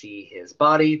cannot see his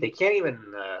body. They can't even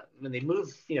when they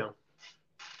move.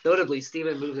 Notably,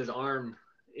 Stephen moves his arm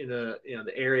in the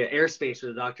airspace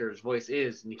where the Doctor's voice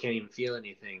is, and you can't even feel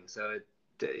anything. So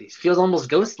it feels almost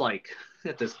ghost-like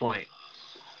at this point.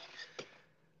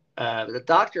 The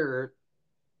Doctor,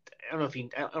 I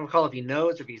don't recall if he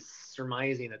knows or if he's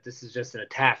surmising that this is just an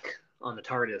attack on the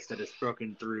TARDIS that has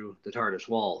broken through the TARDIS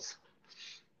walls.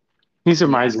 He's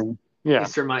surmising. Yeah.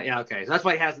 Yeah, okay. So that's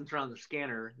why he hasn't turned on the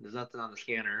scanner. There's nothing on the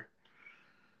scanner.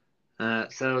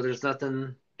 So there's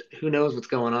nothing who knows what's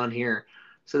going on here?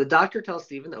 So the doctor tells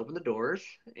Steven to open the doors,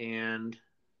 and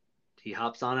he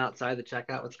hops on outside to check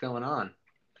out what's going on.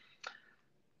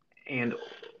 And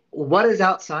what is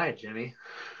outside, Jimmy?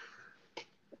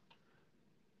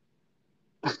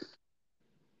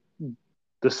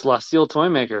 The Celestial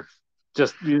Toymaker.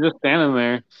 He's just standing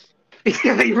there.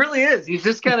 Yeah, he really is. He's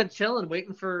just kind of chilling,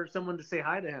 waiting for someone to say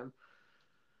hi to him.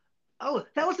 Oh,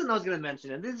 that was something I was going to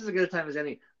mention, and this is as good a time as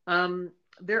any.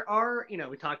 There are,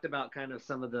 we talked about kind of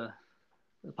some of the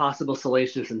possible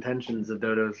salacious intentions of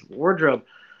Dodo's wardrobe.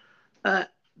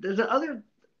 There's other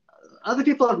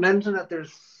people have mentioned that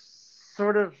there's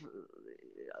sort of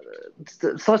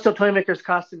the Celestial Toymaker's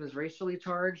costume is racially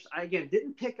charged. I, again,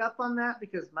 didn't pick up on that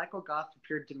because Michael Gough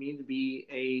appeared to me to be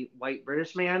a white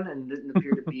British man and didn't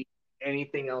appear to be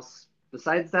anything else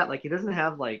besides that. Like, he doesn't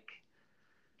have, like,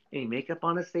 any makeup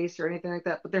on his face or anything like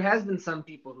that. But there has been some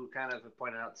people who kind of have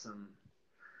pointed out some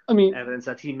evidence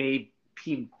that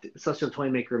Celestial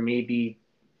Toymaker may be,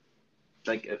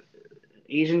 like, an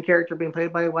Asian character being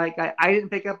played by a white guy. I didn't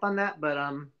pick up on that, but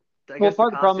I guess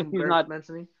part of the problem is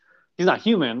he's not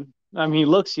human. I mean, he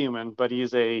looks human, but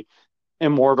he's a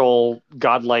immortal,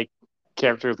 godlike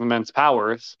character with immense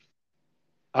powers.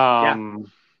 I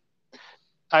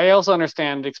also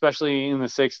understand, especially in the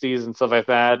 60s and stuff like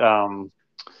that,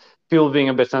 people being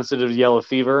a bit sensitive to yellow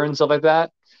fever and stuff like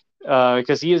that,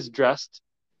 because he is dressed,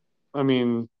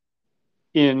 in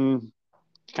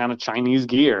kind of Chinese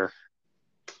gear.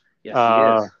 Yes,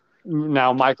 he is.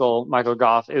 Now, Michael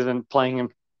Gough isn't playing him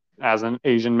as an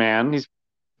Asian man. He's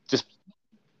just,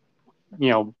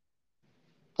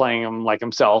 playing him like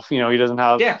himself. He doesn't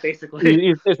have... Yeah,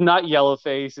 basically. It's not yellow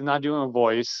face. He's not doing a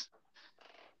voice.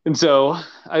 And so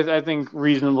I think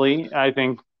reasonably,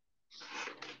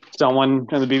 someone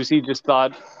in the BBC just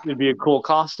thought it'd be a cool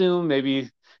costume. Maybe,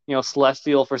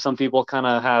 celestial for some people kind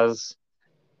of has,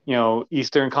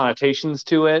 Eastern connotations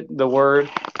to it, the word.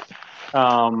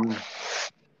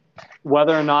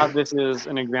 Whether or not this is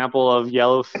an example of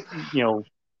yellow,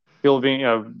 people being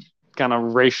a kind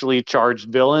of racially charged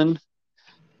villain,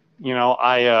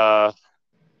 I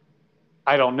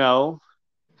don't know.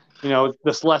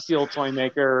 The Celestial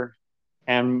Toymaker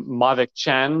and Mavic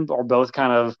Chen are both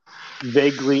kind of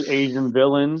vaguely Asian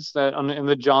villains that in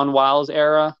the John Wiles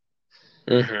era.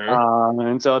 Mm-hmm.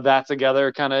 And so that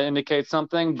together kind of indicates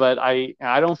something, but I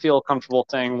don't feel comfortable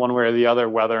saying one way or the other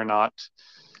whether or not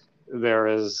there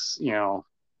is,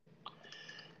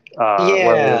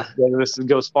 whether this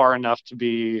goes far enough to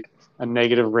be a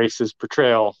negative racist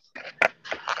portrayal.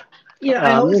 Yeah,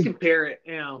 I always compare it.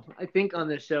 I think on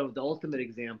this show, the ultimate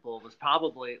example was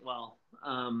probably,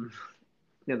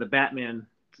 the Batman,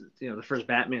 the first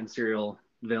Batman serial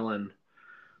villain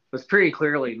was pretty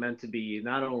clearly meant to be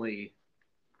not only,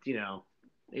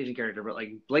 Asian character, but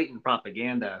like blatant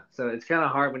propaganda. So it's kind of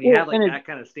hard when you have like that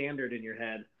kind of standard in your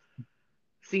head.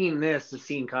 Seeing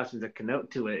costumes that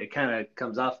connote to it, it kind of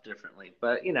comes off differently.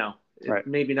 But right.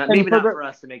 maybe not for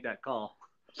us to make that call.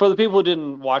 For the people who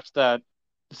didn't watch that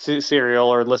serial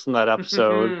or listen to that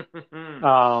episode,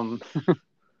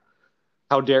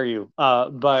 how dare you?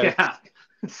 But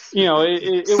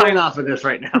sign off of this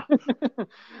right now.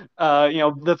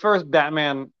 The first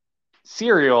Batman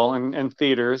serial in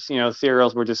theaters,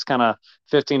 serials were just kind of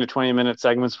 15 to 20-minute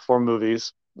segments before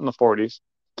movies in the 40s.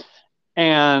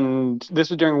 And this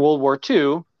was during World War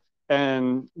II,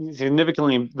 and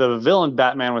significantly, the villain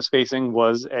Batman was facing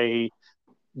was a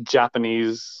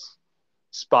Japanese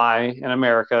spy in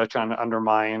America trying to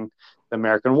undermine the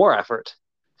American war effort.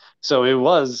 So it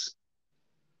was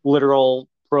literal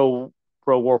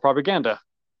pro-war propaganda.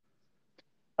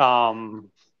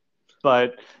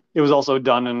 But it was also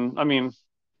done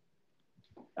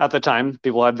at the time,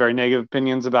 people had very negative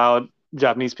opinions about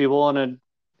Japanese people and it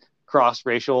crossed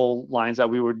racial lines that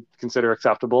we would consider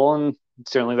acceptable, and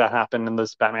certainly that happened in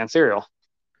this Batman serial.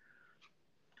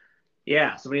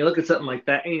 Yeah, so when you look at something like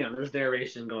that, there's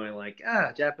narration going like,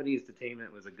 Japanese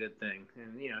detainment was a good thing,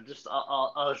 and just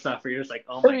all other stuff where you're just like,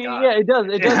 oh my god. Yeah, it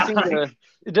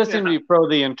does seem to be pro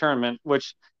the internment,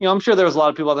 which I'm sure there was a lot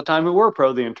of people at the time who were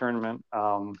pro the internment.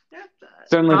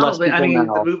 Certainly less people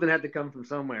now. The movement had to come from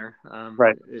somewhere.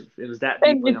 Right. It was that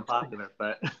deeply unpopular,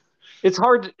 but it's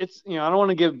hard. I don't want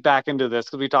to get back into this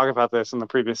because we talked about this in the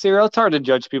previous serial. It's hard to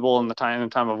judge people in the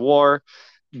time of war,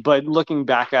 but looking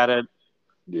back at it,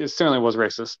 it certainly was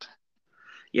racist.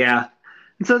 Yeah.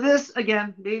 And so this,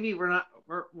 again, maybe we're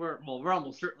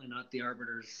almost certainly not the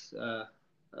arbiters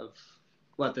of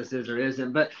what this is or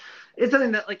isn't, but it's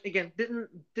something that, like, again,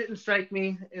 didn't strike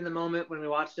me in the moment when we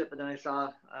watched it, but then I saw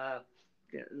a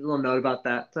little note about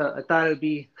that. So I thought it would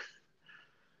be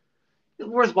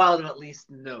worthwhile to at least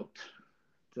note.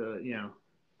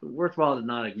 worthwhile to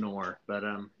not ignore. But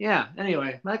yeah.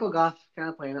 Anyway, Michael Gough kind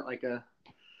of playing it like a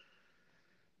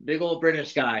big old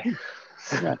British guy.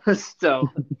 Yeah. So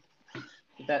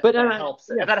that helps.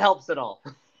 Yeah. That helps at all.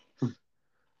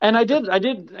 And I did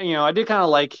kind of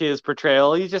like his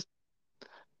portrayal.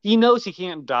 He knows he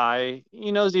can't die.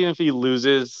 He knows even if he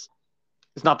loses,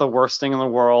 it's not the worst thing in the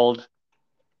world.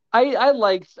 I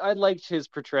liked his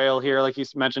portrayal here, like you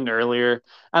mentioned earlier,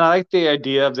 and I like the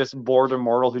idea of this bored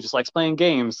immortal who just likes playing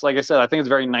games. Like I said, I think it's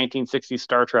very 1960s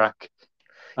Star Trek.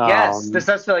 Yes, this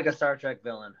does feel like a Star Trek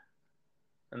villain,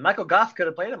 and Michael Gough could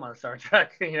have played him on Star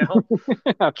Trek.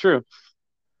 Yeah, true.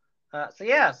 So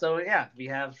yeah, we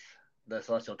have the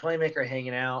Celestial Toymaker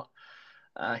hanging out.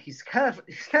 He's kind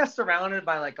of surrounded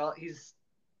by like all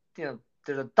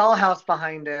there's a dollhouse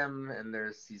behind him, and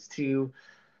there's these two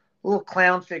little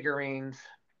clown figurines.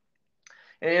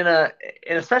 And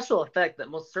in a special effect that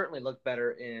most certainly looked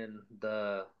better in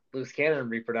the loose cannon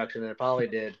reproduction than it probably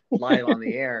did live on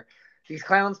the air. These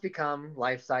clowns become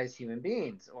life-size human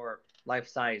beings or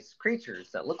life-size creatures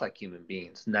that look like human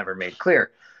beings, never made clear.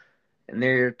 And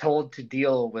they're told to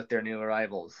deal with their new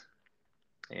arrivals.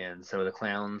 And so the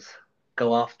clowns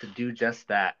go off to do just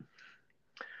that.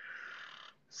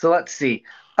 So let's see.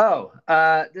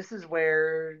 This is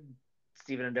where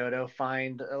Steven and Dodo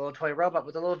find a little toy robot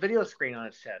with a little video screen on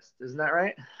its chest. Isn't that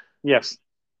right? Yes.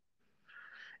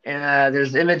 And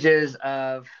there's images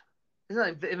of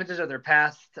their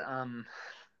past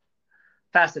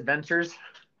adventures.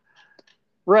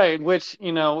 Right, which,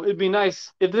 it'd be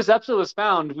nice if this episode was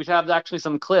found, we'd have actually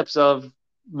some clips of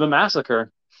the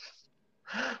massacre.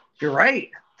 You're right.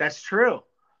 That's true.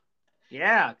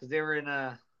 Yeah, because they were in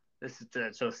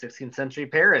 16th century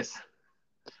Paris.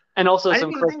 And also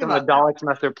some clips from the Daleks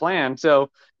Mess Their Plan. So,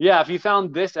 yeah, if you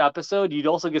found this episode, you'd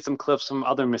also get some clips from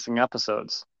other missing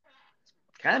episodes.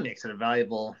 Kind of makes it a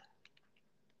valuable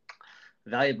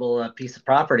piece of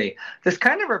property. This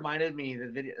kind of reminded me the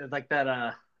video, like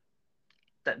that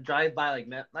drive by,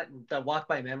 like the walk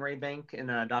by memory bank in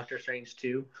Doctor Strange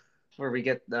 2, where we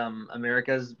get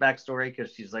America's backstory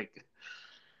because she's like,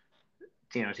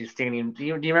 she's standing. Do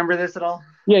you remember this at all?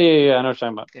 Yeah. I know what you're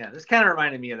talking about. Yeah, this kind of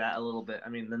reminded me of that a little bit. I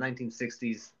mean, the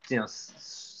 1960s,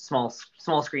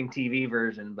 small screen TV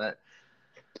version, but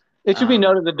it should be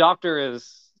noted the Doctor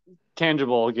is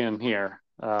tangible again here.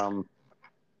 Okay,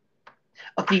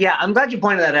 yeah, I'm glad you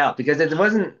pointed that out because it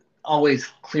wasn't always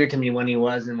clear to me when he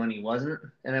was and when he wasn't,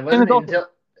 and it wasn't until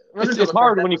it's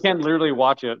hard when you can't literally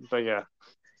watch it, but yeah.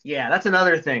 Yeah, that's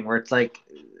another thing where it's like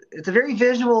it's a very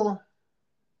visual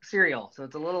serial, so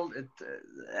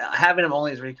having him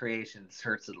only as recreations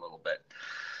hurts it a little bit.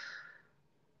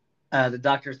 The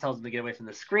Doctor tells him to get away from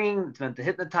the screen. It's meant to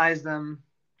hypnotize them,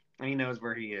 and he knows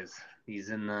where he is. He's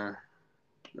in the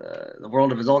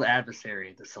world of his old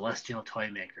adversary, the Celestial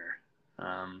Toymaker,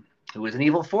 who is an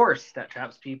evil force that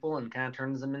traps people and kind of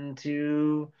turns them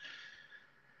into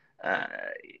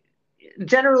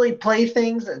generally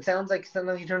playthings. It sounds like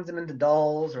sometimes he turns them into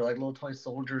dolls or like little toy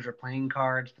soldiers or playing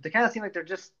cards, but they kind of seem like they're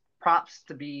just props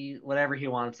to be whatever he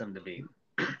wants them to be.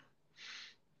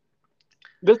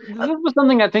 This was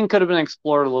something I think could have been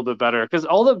explored a little bit better because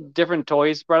all the different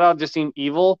toys spread out just seem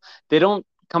evil. They don't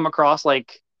come across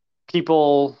like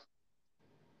people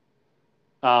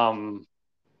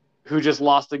who just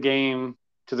lost the game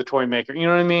to the toy maker. You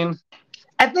know what I mean?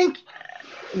 I think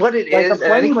what it like is, the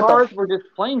playing cards were just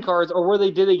playing cards, or were they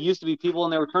used to be people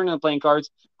and they were turning into playing cards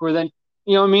who were then,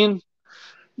 you know what I mean?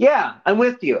 Yeah, I'm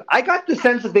with you. I got the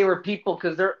sense that they were people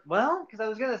because I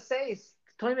was going to say,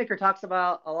 Toymaker talks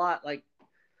about a lot, like,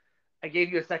 I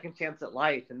gave you a second chance at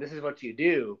life, and this is what you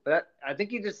do. But I think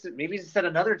he just said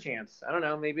another chance. I don't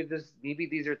know. Maybe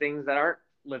these are things that aren't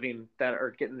living, that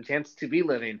are getting the chance to be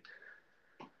living.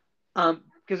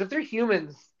 Because if they're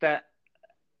humans that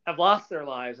have lost their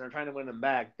lives and are trying to win them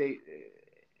back,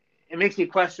 it makes me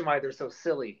question why they're so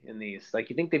silly in these. Like,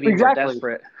 you think they'd be more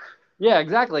desperate. Yeah,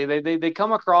 exactly. They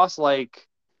come across like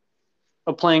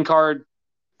a playing card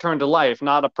turned to life,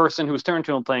 not a person who's turned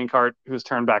to a playing card who's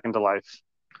turned back into life.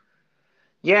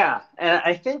 Yeah, and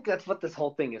I think that's what this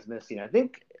whole thing is missing. I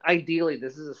think ideally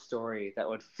this is a story that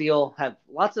would have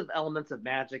lots of elements of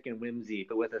magic and whimsy,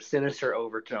 but with a sinister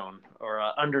overtone or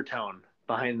undertone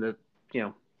behind the,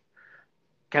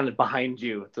 kind of behind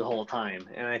you the whole time.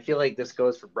 And I feel like this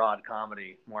goes for broad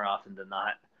comedy more often than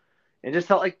not. It just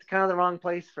felt like kind of the wrong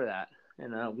place for that.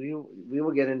 And we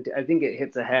will get into, I think it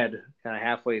hits ahead kind of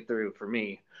halfway through for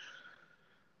me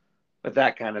with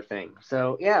that kind of thing.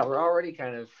 So yeah, we're already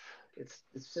kind of,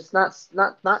 it's just not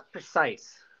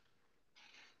precise.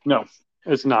 No,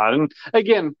 it's not. And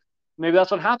again, maybe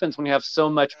that's what happens when you have so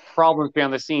much problems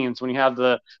behind the scenes, when you have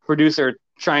the producer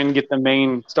trying to get the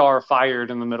main star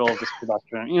fired in the middle of this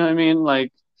production. You know what I mean?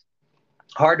 Like,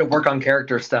 hard to work on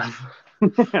character stuff.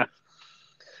 yeah.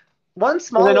 One And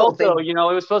small then little also, thing. it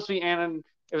was supposed to be Anna.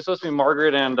 It was supposed to be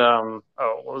Margaret and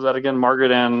what was that again?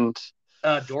 Margaret and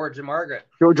George and Margaret.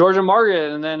 George and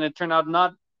Margaret, and then it turned out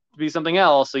not to be something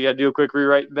else. So you had to do a quick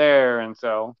rewrite there, and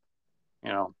so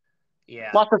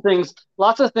Yeah. lots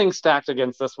of things stacked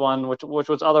against this one, which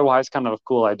was otherwise kind of a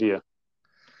cool idea.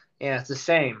 Yeah, it's a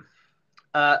shame.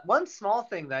 One small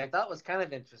thing that I thought was kind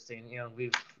of interesting,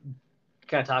 we've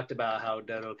kind of talked about how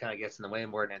Dodo kind of gets in the way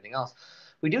more than anything else.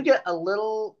 We do get a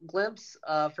little glimpse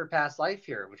of her past life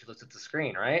here, which looks at the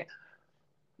screen, right?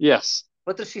 Yes.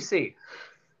 What does she see?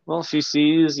 Well, she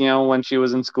sees, when she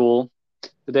was in school,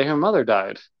 the day her mother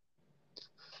died.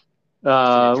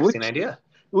 That's an interesting idea.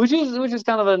 Which is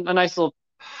kind of a nice little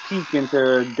peek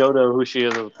into Dodo, who she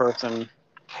is as a person.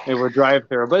 They would drive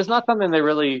through, but it's not something they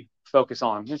really focus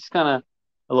on. It's kind of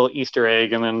a little Easter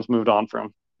egg, and then it's moved on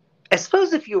from. I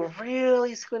suppose if you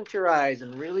really squint your eyes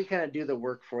and really kind of do the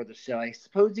work for the show, I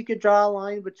suppose you could draw a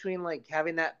line between like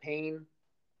having that pain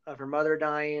of her mother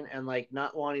dying and like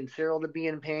not wanting Cyril to be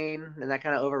in pain, and that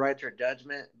kind of overrides her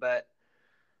judgment. But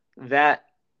that,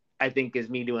 I think, is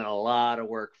me doing a lot of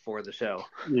work for the show.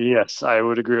 Yes, I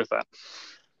would agree with that.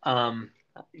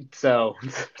 So,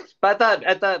 but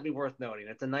I thought it'd be worth noting.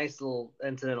 It's a nice little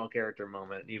incidental character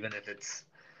moment, even if it's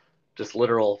just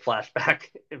literal flashback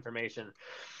information.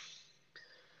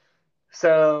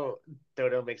 So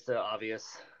Dodo makes the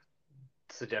obvious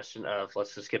suggestion of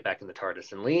let's just get back in the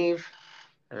TARDIS and leave.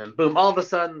 And then boom, all of a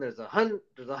sudden there's 100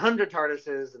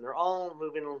 TARDISes and they're all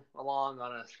moving along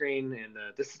on a screen. And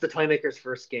this is the Toymaker's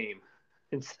first game.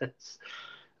 It says,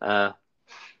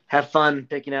 have fun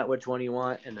picking out which one you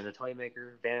want. And then the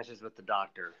Toymaker vanishes with the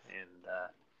Doctor. And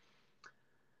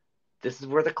this is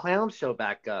where the clowns show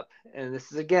back up. And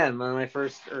this is, again, one of my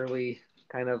first early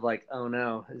kind of like, oh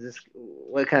no,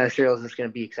 what kind of serial is this going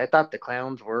to be? Because I thought the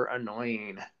clowns were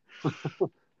annoying.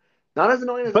 Not as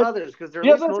annoying as others, because they're at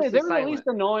least mostly they were silent. the least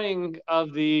annoying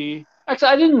of the. Actually,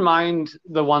 I didn't mind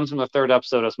the ones from the third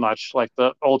episode as much, like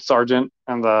the old sergeant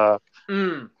and the.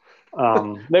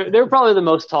 They're probably the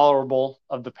most tolerable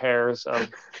of the pairs of.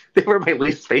 They were my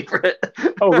least favorite.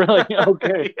 Oh, really?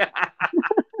 Okay. Yeah.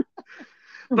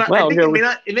 But well,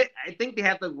 I think they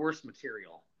have the worst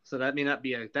material, so that may not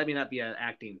be an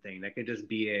acting thing. That could just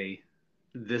be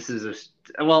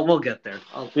well, we'll get there.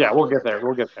 We'll get there.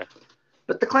 We'll get there.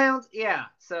 But the clowns, yeah.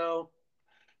 So,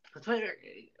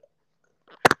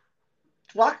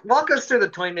 walk us through the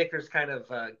Toymaker's kind of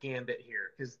gambit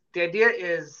here, because the idea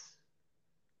is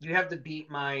you have to beat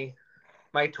my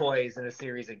toys in a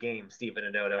series of games. Stephen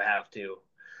and Dodo have to,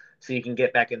 so you can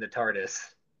get back into TARDIS.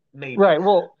 Maybe. Right.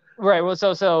 Well.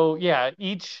 So yeah.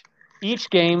 Each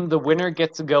game, the winner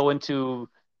gets to go into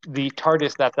the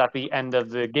TARDIS that's at the end of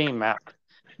the game map,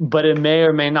 but it may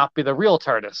or may not be the real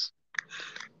TARDIS.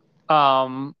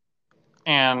 And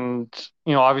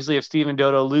obviously, if Steve and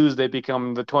Dodo lose, they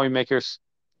become the Toymaker's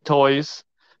toys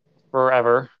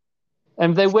forever.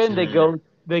 And if they win,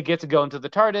 they get to go into the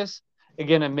TARDIS.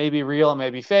 Again, it may be real, it may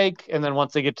be fake. And then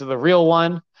once they get to the real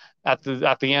one, at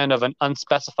the end of an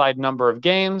unspecified number of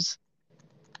games,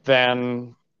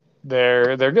 then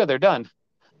they're good. They're done.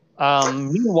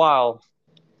 Meanwhile,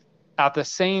 at the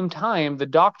same time, the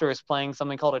Doctor is playing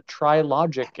something called a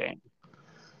Trilogic game.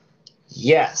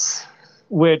 Yes.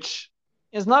 Which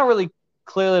is not really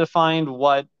clearly defined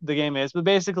what the game is, but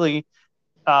basically,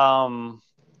 it's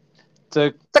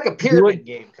like a pyramid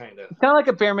game, kind of. Kind of like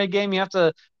a pyramid game. You have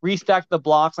to restack the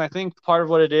blocks, and I think part of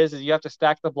what it is you have to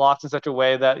stack the blocks in such a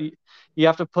way that you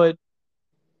have to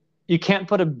you can't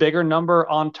put a bigger number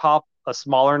on top a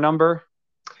smaller number.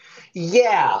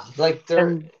 Yeah, like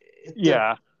they're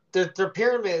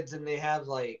pyramids, and they have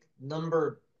like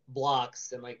numbered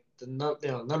blocks, and like the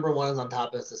number one is on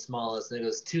top is the smallest, and it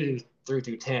goes 2 through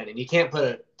 10, and you can't put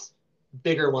a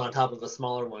bigger one on top of a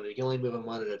smaller one. You can only move them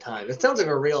one at a time. It sounds like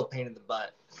a real pain in the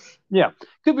butt. Yeah,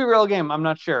 could be a real game. I'm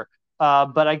not sure,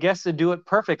 but I guess to do it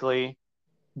perfectly,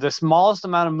 the smallest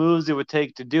amount of moves it would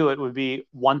take to do it would be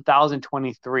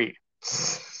 1,023.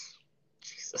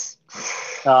 Jesus.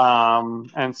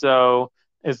 And so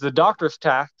it's the Doctor's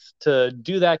task to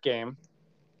do that game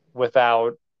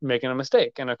without making a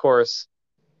mistake. And of course,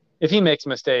 if he makes a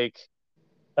mistake,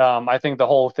 I think the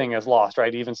whole thing is lost,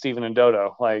 right? Even Stephen and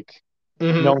Dodo,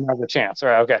 no one has a chance,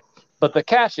 right? Okay. But the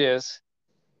catch is,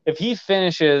 if he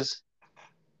finishes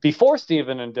before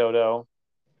Stephen and Dodo,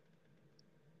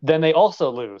 then they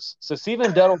also lose. So Stephen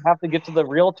and Dodo have to get to the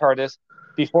real TARDIS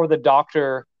before the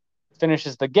Doctor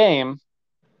finishes the game.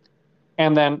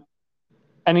 and then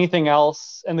anything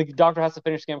else, and the doctor has to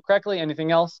finish the game correctly.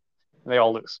 Anything else, they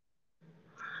all lose.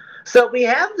 So we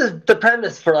have the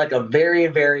premise for like a very,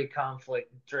 very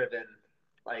conflict-driven,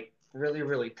 like really,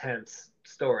 really tense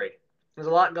story. There's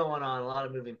a lot going on, a lot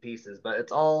of moving pieces, but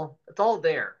it's all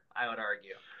there, I would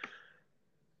argue.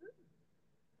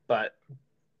 But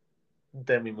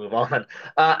then we move on.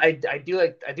 I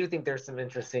do think there's some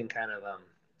interesting kind of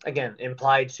again,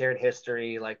 implied shared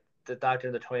history, like the Doctor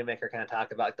and the Toymaker kind of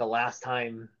talk about the last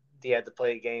time he had to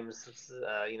play games.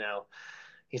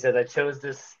 He said, I chose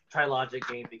this trilogic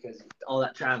game because all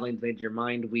that traveling made your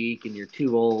mind weak and you're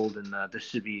too old, and this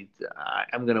should be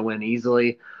I'm going to win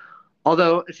easily.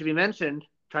 Although it should be mentioned,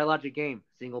 trilogic game,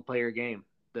 single player game.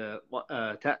 The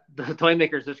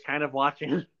Toymaker's just kind of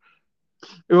watching.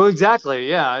 Well, exactly.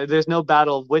 Yeah, there's no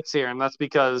battle of wits here, and that's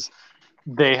because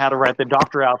they had to write the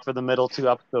Doctor out for the middle 2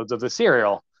 episodes of the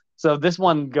serial. So this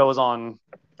one goes on.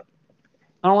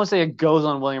 I don't want to say it goes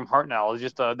on William Hartnell. It's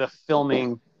just the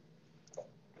filming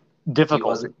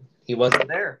difficulty. He wasn't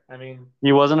there. I mean,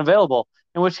 he wasn't available.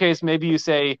 In which case, maybe you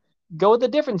say go with a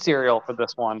different serial for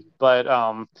this one. But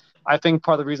I think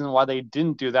part of the reason why they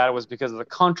didn't do that was because of the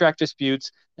contract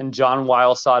disputes, and John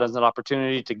Weil saw it as an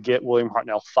opportunity to get William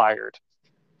Hartnell fired.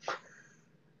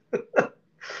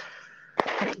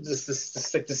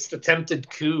 This attempted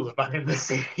coup behind the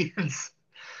scenes.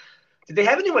 Did they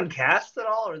have anyone cast at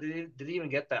all, or did they even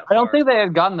get that far? I don't think they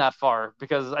had gotten that far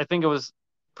because I think it was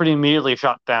pretty immediately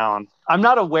shut down. I'm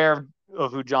not aware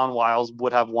of who John Wiles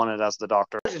would have wanted as the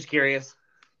Doctor. I was just curious.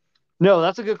 No,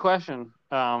 that's a good question.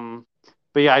 But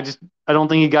yeah, I don't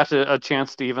think he got a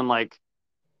chance to even like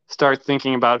start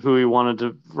thinking about who he wanted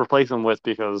to replace him with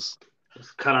because it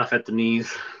was cut off at the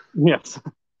knees. Yes.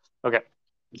 Okay.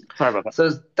 Sorry about that.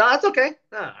 So that's okay.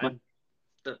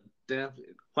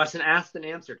 Question asked and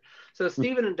answered. So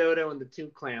Stephen and Dodo and the 2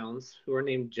 clowns, who are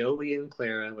named Joey and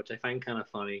Clara, which I find kind of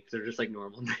funny because they're just like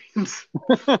normal names,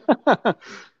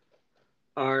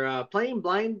 are playing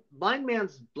blind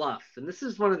man's bluff, and this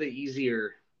is one of the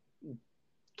easier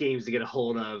games to get a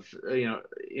hold of.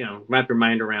 Wrap your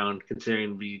mind around,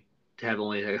 considering we have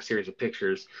only a series of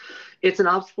pictures. It's an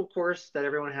obstacle course that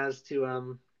everyone has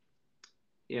to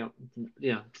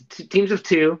teams of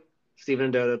 2, Stephen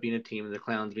and Dodo being a team and the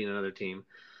clowns being another team.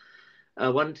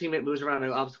 One teammate moves around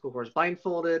an obstacle course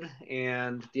blindfolded,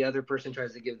 and the other person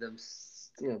tries to give them,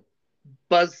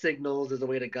 buzz signals as a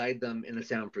way to guide them in a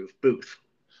soundproof booth.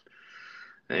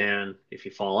 And if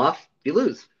you fall off, you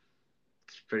lose.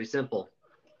 It's pretty simple.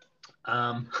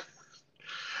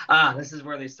 This is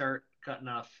where they start cutting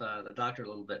off the Doctor a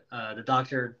little bit. The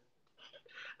Doctor,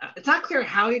 it's not clear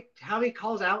how he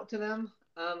calls out to them,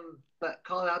 but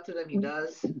call out to them he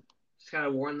does. Just kind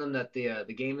of warn them that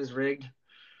the game is rigged.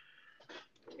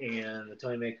 And the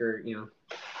Toymaker,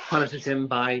 punishes him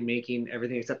by making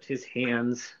everything except his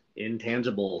hands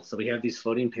intangible. So we have these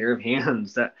floating pair of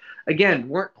hands that, again,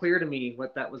 weren't clear to me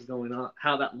what that was going on,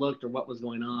 how that looked, or what was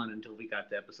going on until we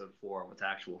got to episode 4 with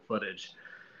actual footage.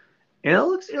 And it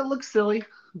looks silly,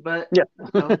 but yeah.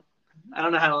 I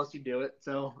don't know how else you do it,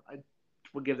 so I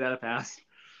will give that a pass.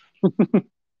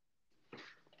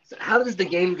 So how does the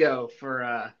game go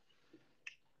for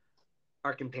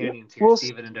our companions here,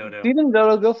 Stephen and Dodo? Stephen and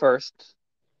Dodo go first,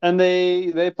 and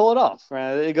they pull it off.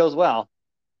 Right? It goes well.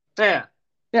 Yeah.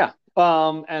 Yeah.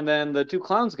 And then the 2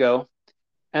 clowns go,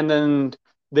 and then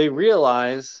they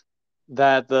realize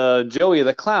that the Joey,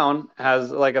 the clown,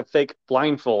 has like a fake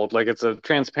blindfold, like it's a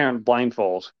transparent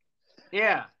blindfold.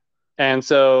 Yeah. And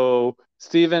so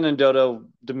Stephen and Dodo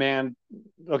demand,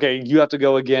 okay, you have to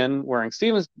go again wearing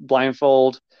Stephen's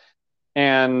blindfold,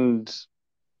 and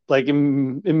like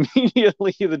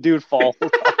immediately the dude falls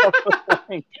off the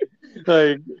thing.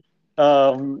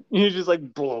 He's just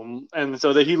like boom, and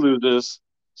so that he loses.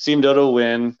 Steve and Dodo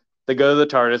win. They go to the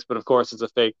TARDIS, but of course it's a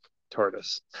fake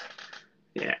TARDIS.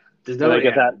 Yeah,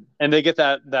 and they get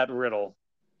that riddle.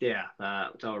 Yeah,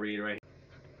 which I'll read right.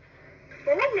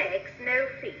 4 legs, no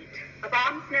feet, of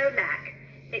arms no lack.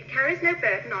 It carries no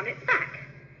burden on its back.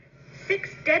 6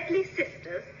 deadly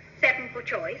sisters, 7 for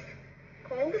choice.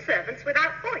 Call the servants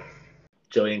without voice.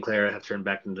 Joey and Clara have turned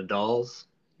back into dolls,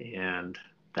 and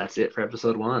that's it for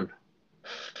episode 1.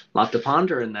 Lot to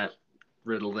ponder in that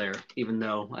riddle there, even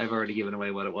though I've already given away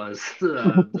what it was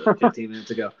 15 minutes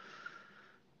ago.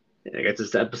 I guess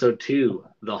it's episode 2,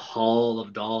 The Hall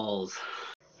of Dolls.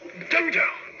 Dodo,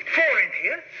 4 in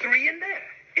here, 3 in there.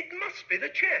 It must be the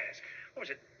chairs. What was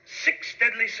it? 6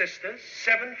 deadly sisters,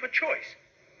 7 for choice.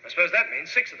 I suppose that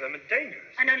means 6 of them are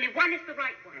dangerous. And only one is the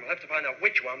right one. We'll have to find out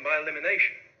which one by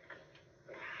elimination.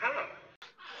 How?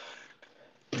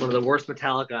 One of the worst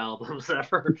Metallica albums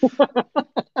ever.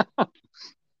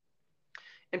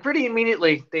 And pretty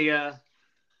immediately they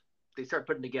start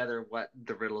putting together what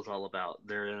the riddle is all about.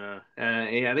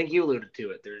 I think you alluded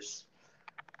to it. There's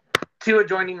 2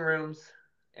 adjoining rooms,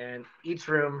 and each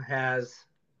room has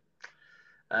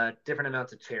different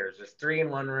amounts of chairs. There's 3 in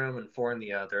one room and 4 in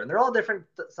the other, and they're all different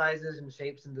sizes and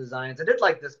shapes and designs. I did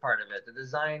like this part of it. The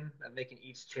design of making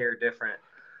each chair different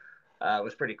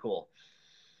was pretty cool.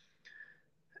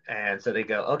 And so they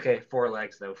go, okay, 4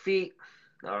 legs, no feet.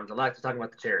 Arms and legs. We're talking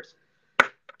about the chairs.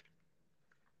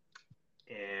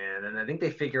 And then I think they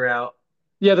figure out.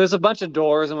 Yeah, there's a bunch of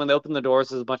doors, and when they open the doors,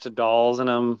 there's a bunch of dolls in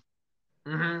them.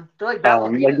 Mm-hmm. They're like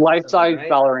ballerinas, like life-size right?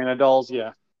 ballerina dolls.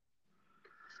 Yeah.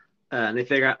 And they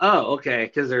figure out, oh, okay,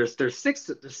 because there's 6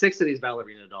 of these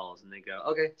ballerina dolls, and they go,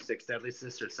 okay, 6 deadly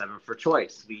sisters, 7 for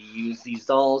choice. We use these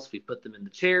dolls, we put them in the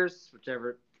chairs,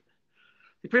 whichever.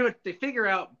 They figure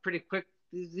out pretty quick.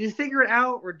 Do you figure it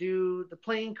out, or do the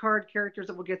playing card characters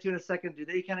that we'll get to in a second, do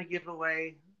they kind of give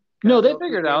away? No, they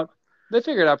figured it out. They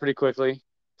figured it out pretty quickly.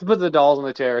 To put the dolls in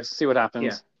the chairs, see what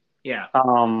happens. Yeah.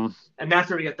 And that's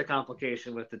where we get the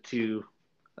complication with the 2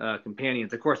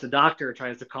 companions. Of course, the doctor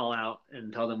tries to call out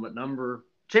and tell them what number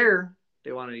chair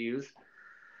they want to use,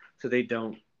 so they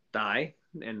don't die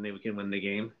and they can win the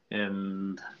game.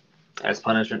 And as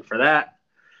punishment for that,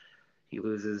 he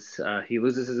loses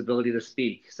his ability to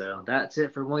speak. So that's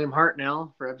it for William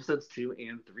Hartnell for episodes 2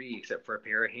 and 3, except for a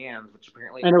pair of hands, which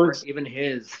apparently weren't even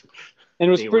his. And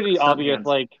it was pretty obvious, hands.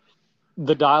 Like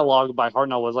the dialogue by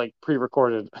Hartnell was like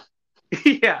pre-recorded.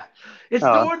 Yeah, it's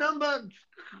door number.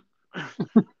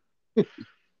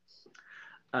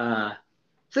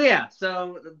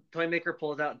 So the Toymaker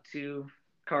pulls out 2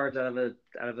 cards out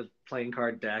of a playing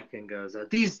card deck and goes,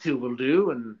 "These 2 will do,"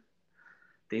 and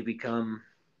they become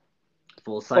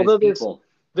full-size people.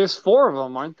 There's 4 of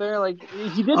them, aren't there? Like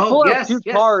he did pull out 2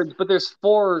 cards, but there's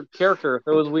 4 characters.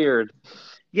 So it was weird.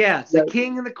 Yeah, it's the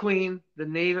King and the Queen, the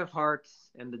Knave of Hearts,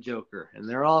 and the Joker, and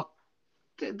they're all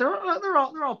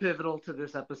pivotal to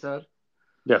this episode.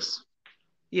 Yes.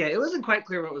 Yeah, it wasn't quite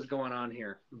clear what was going on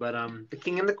here, but the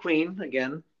King and the Queen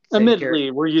again.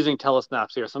 Admittedly, we're using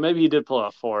telesnaps here, so maybe he did pull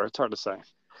out 4. It's hard to say.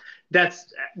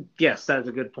 That's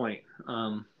a good point.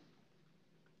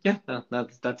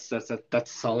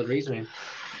 That's solid reasoning.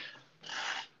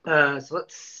 So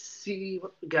let's see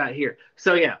what we got here.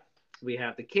 So yeah, we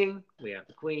have the King, we have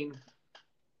the Queen,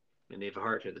 and Knave of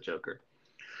Hearts or the Joker.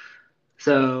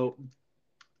 So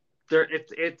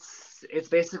it's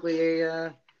basically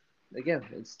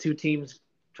it's 2 teams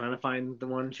trying to find the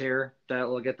one chair that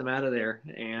will get them out of there.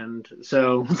 And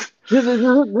so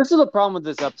this is a problem with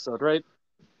this episode, right?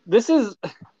 This is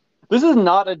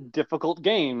not a difficult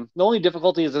game. The only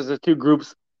difficulty is there's 2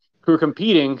 groups who are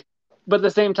competing, but at the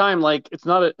same time, like it's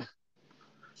not a.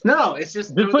 No, it's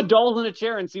just put dolls in a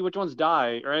chair and see which ones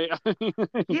die, right?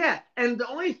 Yeah, and the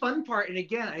only fun part, and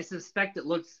again, I suspect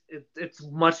it's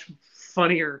much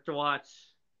funnier to watch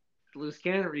loose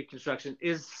cannon reconstruction,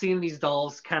 is seeing these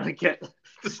dolls kind of get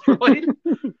destroyed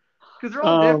because they're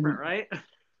all different, right?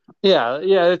 Yeah,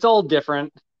 it's all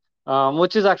different,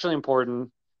 which is actually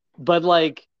important. But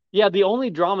like, yeah, the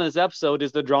only drama in this episode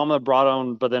is the drama brought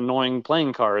on by the annoying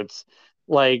playing cards.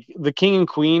 Like the King and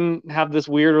Queen have this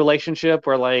weird relationship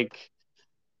where like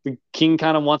the King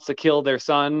kind of wants to kill their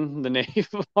son, the Knave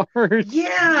of Hearts.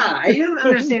 Yeah, I didn't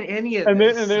understand any of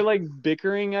this. And they're like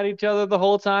bickering at each other the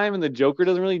whole time, and the Joker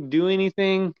doesn't really do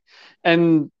anything.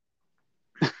 And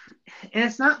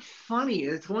it's not funny.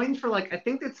 It's going for like, I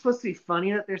think it's supposed to be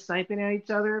funny that they're sniping at each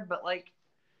other, but like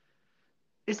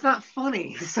it's not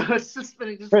funny. So it's just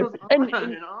it just goes on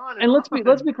and on. And let's be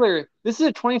clear. This is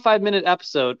a 25-minute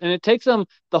episode, and it takes them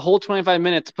the whole 25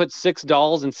 minutes to put 6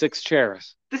 dolls and 6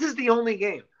 chairs. This is the only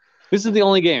game.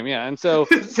 Yeah. And so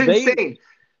it's insane.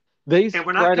 And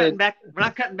we're not cutting back. We're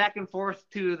not cutting back and forth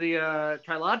to the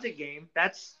Trilogic game.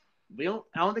 I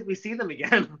don't think we see them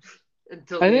again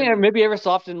until. I think maybe ever so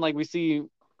often, like we see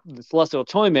the Celestial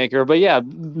Toymaker, but yeah,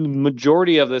 the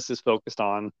majority of this is focused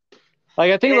on.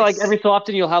 Like I think like every so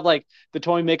often you'll have like the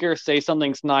Toymaker say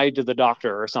something snide to the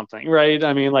Doctor or something, right?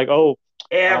 I mean, like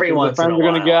everyone's friends are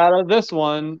gonna get out of this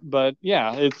one, but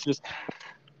yeah, it's just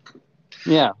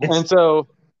and so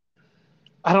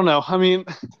I don't know. I mean,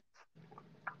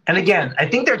 and again, I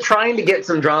think they're trying to get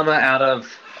some drama out of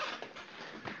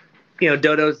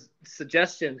Dodo's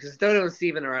suggestion, because Dodo and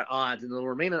Steven are at odds, and they'll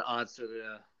remain at odds for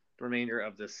the remainder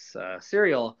of this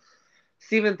serial.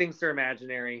 Steven thinks they're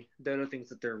imaginary. Dodo thinks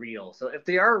that they're real. So if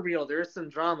they are real, there is some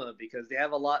drama because they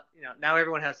have a lot. Now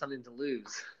everyone has something to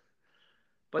lose.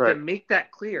 But to make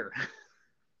that clear,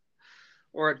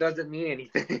 or it doesn't mean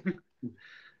anything,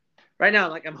 Right now,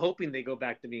 like I'm hoping they go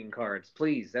back to being cards.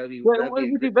 Please, that'd be Well,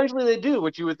 which eventually they do,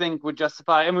 which you would think would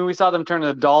justify. I mean, we saw them turn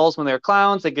into dolls when they were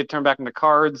clowns. They get turned back into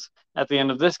cards at the end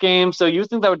of this game. So you would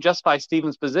think that would justify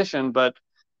Steven's position, but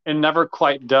it never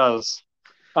quite does.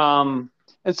 And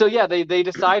so, yeah, they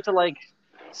decide to like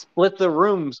split the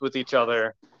rooms with each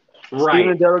other. Steven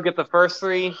and Dodo get the first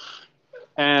three,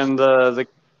 and the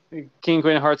King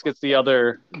Queen of Hearts gets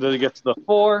gets the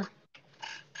four.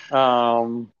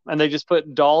 And they just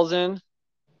put dolls in.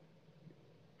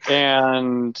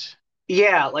 And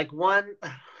yeah, like one.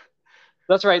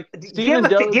 That's right. Do you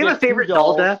have a favorite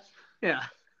doll death? Yeah.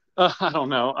 I don't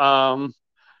know.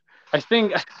 I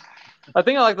think I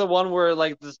like the one where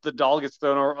like the doll gets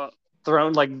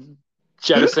thrown like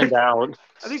jettisoned out.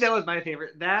 I think that was my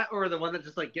favorite. That or the one that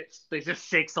just like just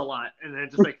shakes a lot and then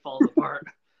it just like falls apart.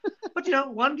 But you know,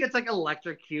 one gets like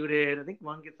electrocuted. I think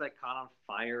one gets like caught on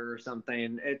fire or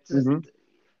something. It's just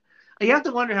you have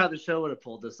to wonder how the show would have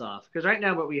pulled this off, because right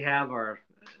now what we have are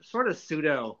sort of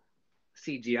pseudo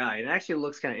CGI. It actually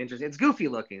looks kind of interesting. It's goofy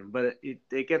looking, but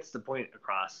it gets the point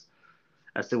across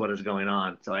as to what is going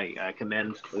on. So I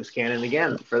commend Loose Cannon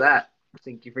again for that.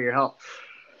 Thank you for your help.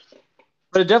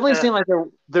 But it definitely seemed like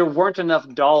there weren't enough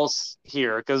dolls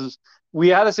here, because we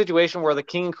had a situation where the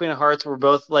King and Queen of Hearts were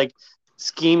both like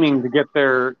scheming to get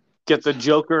the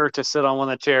Joker to sit on one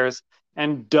of the chairs,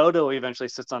 and Dodo eventually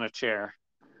sits on a chair.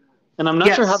 And I'm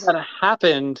not sure how that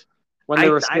happened when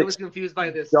there were I was confused by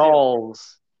this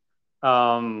dolls.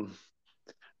 But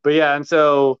yeah, and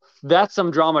so that's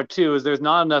some drama too, is there's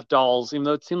not enough dolls, even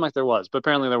though it seemed like there was, but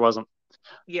apparently there wasn't.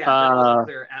 Yeah, that wasn't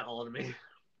clear at all to me.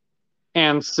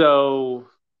 And so,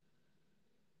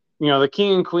 you know, the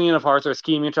King and Queen of Hearts are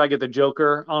scheming to try to get the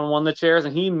Joker on one of the chairs,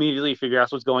 and he immediately figures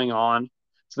out what's going on.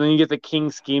 So then you get the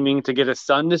King scheming to get his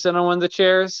son to sit on one of the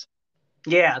chairs.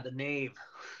 Yeah, the knave.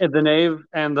 And the knave,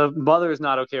 and the mother is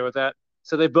not okay with that.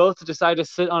 So they both decide to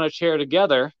sit on a chair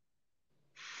together.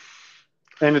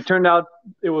 And it turned out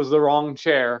it was the wrong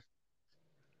chair.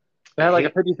 They had like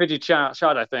a 50-50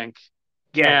 shot, I think.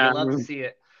 Yeah, you'd love to see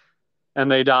it. And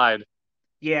they died.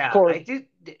 Yeah, I did.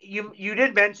 You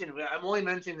did mention. I'm only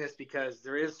mentioning this because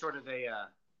there is sort of a,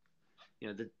 you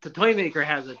know, the Toymaker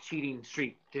has a cheating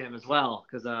streak to him as well.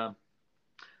 Because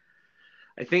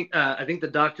I think the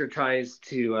Doctor tries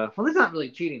to. Well, it's not really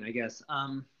cheating, I guess.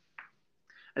 I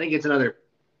think it's another.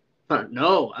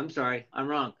 No, I'm sorry, I'm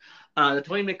wrong. The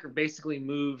Toymaker basically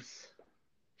moves.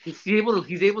 He's able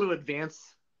to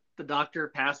advance the Doctor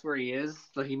past where he is,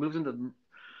 so he moves him to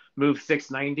move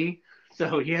 690.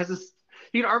 So he has this.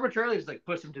 He can arbitrarily just like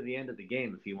push him to the end of the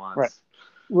game if he wants.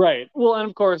 Right. Well, and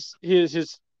of course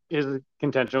his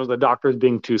contention was the Doctor's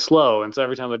being too slow, and so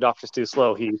every time the Doctor's too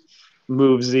slow, he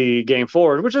moves the game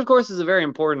forward, which of course is a very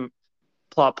important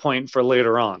plot point for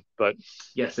later on. But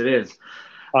yes, it is.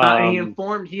 And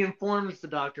he informs the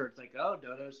Doctor. It's like, oh,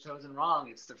 Dodo's chosen wrong.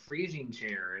 It's the freezing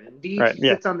chair, and indeed she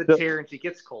sits on the chair and she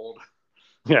gets cold.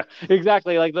 Yeah,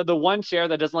 exactly. Like the one chair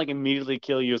that doesn't like immediately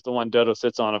kill you is the one Dodo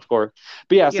sits on, of course.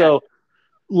 But yeah, so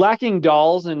lacking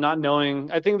dolls and not knowing,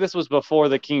 I think this was before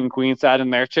the King and Queen sat in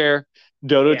their chair.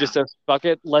 Dodo just says, fuck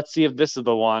it, let's see if this is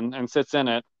the one, and sits in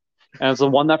it. And it's the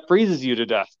one that freezes you to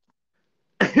death.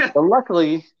 But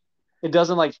luckily, it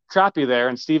doesn't like trap you there,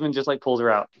 and Steven just like pulls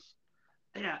her out.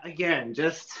 Yeah, again,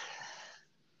 just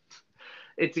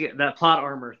it's that plot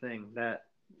armor thing that,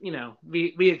 you know,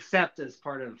 we accept as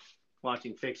part of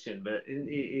watching fiction, but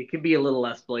it can be a little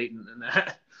less blatant than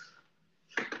that.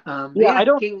 I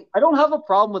don't have a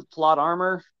problem with plot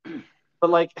armor, but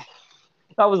like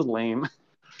that was lame.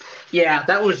 Yeah,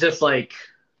 that was just like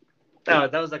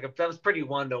that was pretty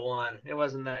 1-to-1. It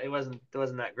wasn't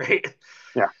that great.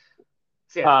 Yeah.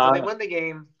 So so they win the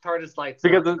game. TARDIS lights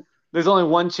because up. There's only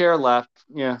one chair left.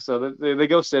 Yeah, so they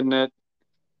go sit in it.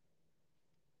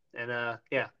 And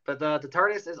but the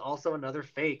TARDIS is also another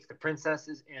fake. The princess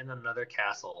is in another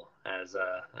castle, as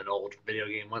an old video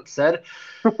game once said.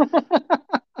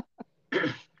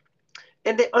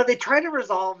 And they try to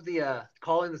resolve the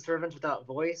calling the servants without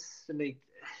voice, and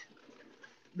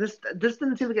this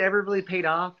didn't seem like it ever really paid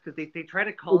off, because they try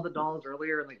to call the dolls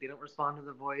earlier and like they don't respond to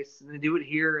the voice, and they do it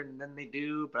here and then they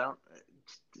do, but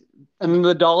and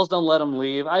the dolls don't let them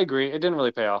leave. I agree, it didn't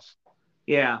really pay off.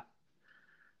 Yeah.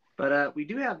 But we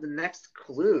do have the next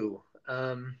clue.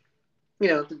 You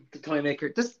know, the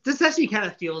Toymaker. This actually kind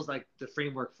of feels like the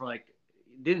framework for like,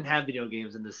 didn't have video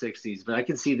games in the 60s, but I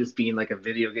can see this being like a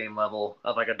video game level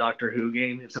of like a Doctor Who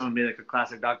game. If someone made like a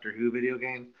classic Doctor Who video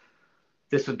game,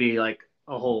 this would be like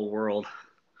a whole world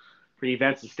for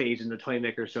events of stage, and the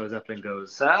Toymaker shows up and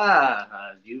goes,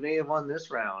 you may have won this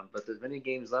round, but there's many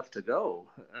games left to go.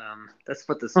 That's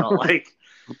what this felt like.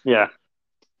 Yeah.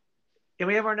 And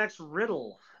we have our next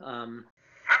riddle. Tap the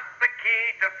key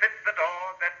to fit the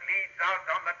door that leads out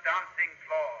on the dancing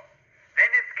floor. Then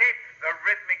escape the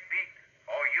rhythmic beat,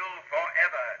 or you'll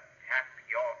forever tap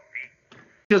your feet.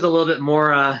 Feels a little bit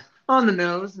more on the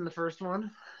nose than the first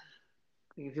one.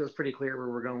 I think it feels pretty clear where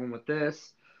we're going with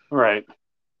this. Right.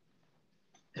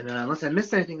 And unless I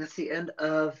missed anything, that's the end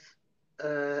of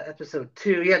episode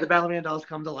 2. Yeah, the Ballerina dolls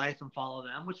come to life and follow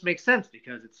them, which makes sense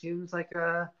because it seems like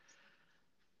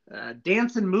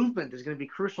dance and movement is going to be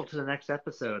crucial to the next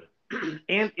episode.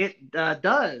 And it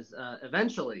does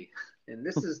eventually. And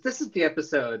this is the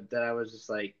episode that I was just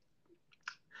like,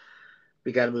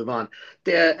 we got to move on.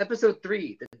 Episode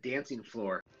 3, the dancing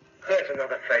floor. There's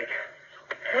another fake.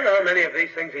 I wonder how many of these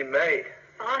things he made.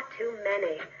 Far too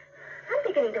many. I'm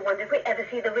beginning to wonder if we ever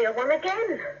see the real one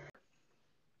again.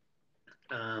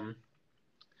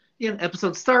 Yeah, the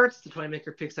episode starts. The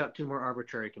Toymaker picks out 2 more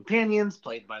arbitrary companions,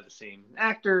 played by the same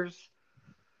actors.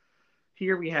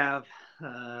 Here we have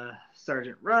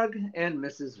Sergeant Rugg and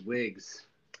Mrs. Wiggs.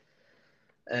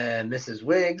 Mrs.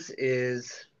 Wiggs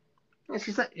is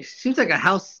she seems like a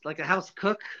house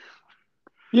cook.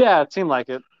 Yeah, it seemed like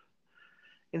it.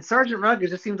 And Sergeant Rugg, it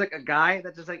just seems like a guy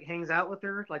that just like hangs out with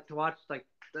her, like to watch like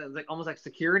almost like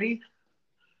security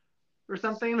or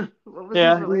something. What was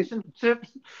his relationship?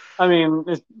 I mean,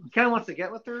 he kind of wants to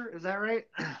get with her. Is that right?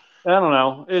 I don't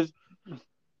know.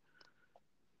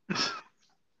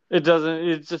 It doesn't.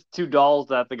 It's just 2 dolls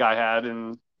that the guy had,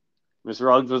 and Miss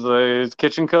Ruggs was his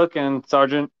kitchen cook, and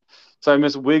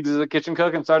Miss Wiggs is a kitchen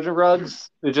cook, and Sergeant Ruggs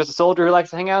is just a soldier who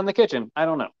likes to hang out in the kitchen. I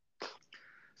don't know.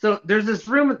 So there's this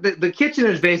room. The kitchen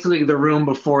is basically the room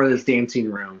before this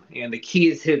dancing room, and the key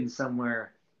is hidden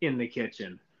somewhere in the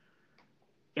kitchen.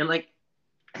 And like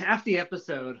half the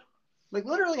episode, like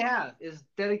literally half, is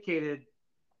dedicated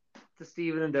to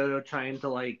Steven and Dodo trying to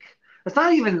like. It's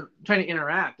not even trying to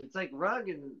interact. It's like Rugg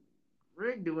and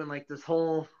Rig doing like this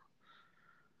whole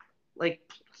like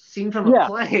scene from a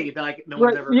play that like no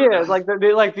one's ever heard of. Like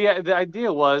the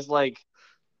idea was like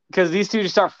because these 2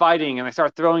 just start fighting and they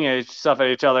start throwing stuff at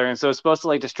each other, and so it's supposed to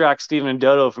like distract Steven and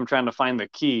Dodo from trying to find the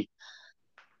key.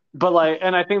 But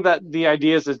and I think that the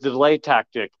idea is this delay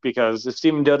tactic, because if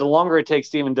the longer it takes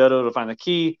Steven and Dodo to find the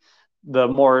key, the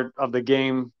more of the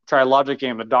game, trilogic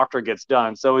game, the Doctor gets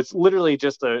done. So it's literally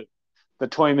just the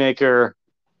Toymaker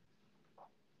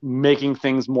making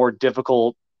things more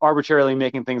difficult, arbitrarily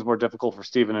making things more difficult for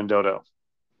Steven and Dodo.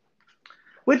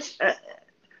 Which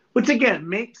again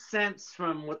makes sense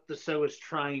from what the show is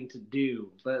trying to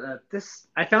do. But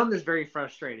I found this very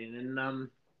frustrating. And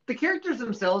the characters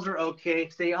themselves are okay.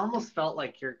 They almost felt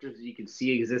like characters that you could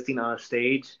see existing on a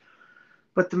stage.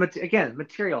 But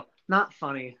material, not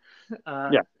funny.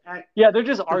 They're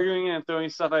just arguing and throwing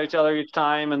stuff at each other each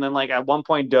time, and then like at one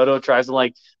point Dodo tries to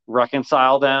like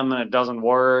reconcile them and it doesn't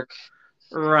work.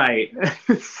 Right.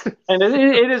 And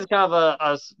it is kind of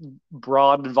a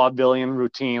broad vaudevillian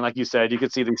routine, like you said. You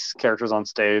could see these characters on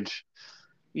stage.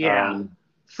 Yeah.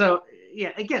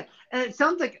 Again, and it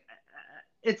sounds like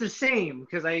it's a shame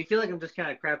because I feel like I'm just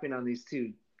kind of crapping on these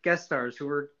 2 guest stars who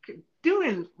were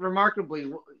doing remarkable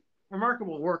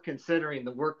work considering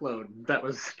the workload that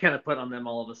was kind of put on them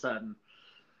all of a sudden.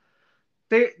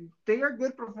 They are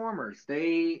good performers.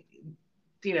 This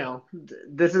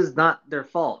is not their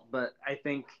fault, but I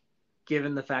think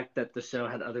given the fact that the show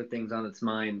had other things on its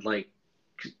mind, like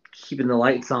keeping the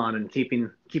lights on and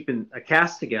keeping a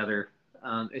cast together,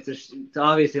 it's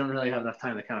obviously don't really have enough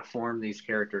time to kind of form these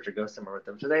characters or go somewhere with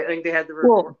them. So I think they had to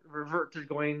revert to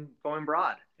going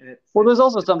broad. And there's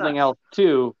also something else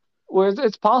too, where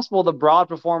it's possible the broad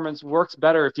performance works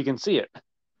better if you can see it.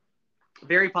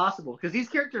 Very possible, because these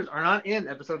characters are not in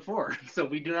episode 4, so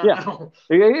we do not know.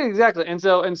 Exactly. And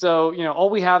so all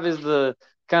we have is the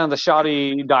kind of the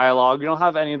shoddy dialogue. We don't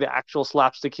have any of the actual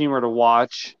slapstick humor to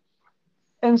watch.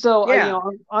 And so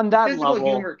on that physical level,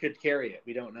 humor could carry it.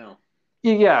 We don't know.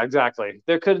 Yeah, exactly.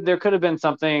 There could have been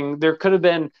something. There could have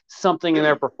been something in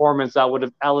their performance that would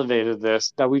have elevated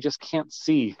this that we just can't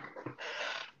see.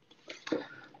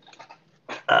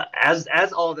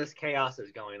 As all this chaos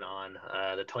is going on,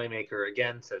 the Toymaker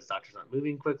again says Doctor's not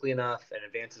moving quickly enough and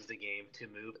advances the game to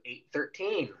move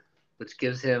 813, which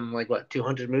gives him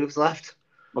 200 moves left.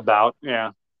 About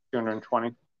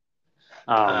 220.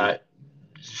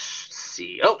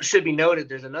 See. Oh, should be noted,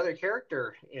 there's another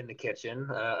character in the kitchen,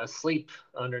 asleep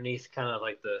underneath kind of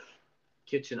like the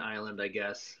kitchen island, I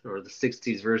guess, or the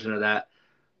 60s version of that,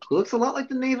 who looks a lot like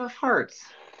the Knave of Hearts.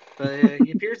 But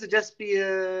he appears to just be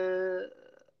a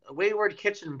wayward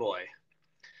kitchen boy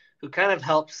who kind of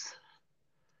helps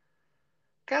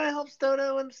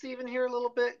Dodo and Steven here a little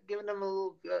bit, giving them a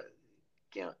little,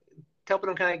 helping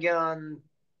him kind of get on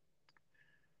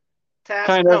task.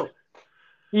 Kind of.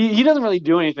 He doesn't really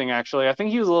do anything, actually. I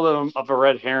think he was a little bit of a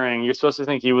red herring. You're supposed to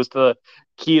think he was the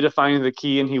key to finding the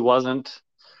key, and he wasn't.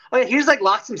 Oh, yeah, he just like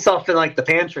locks himself in like the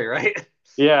pantry, right?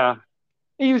 Yeah.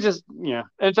 He was just, yeah.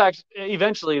 In fact,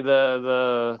 eventually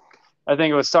I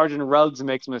think it was Sergeant Ruggs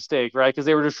makes a mistake, right? Because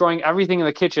they were destroying everything in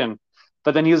the kitchen,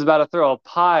 but then he was about to throw a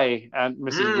pie at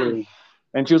Mrs. Wiggs,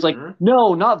 and she was like,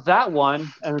 "No, not that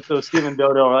one." And so Steve and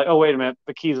Dodo are like, "Oh, wait a minute,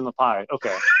 the key's in the pie."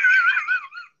 Okay.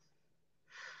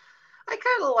 I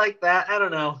kind of like that. I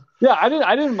don't know. Yeah,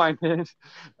 I didn't mind it.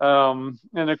 And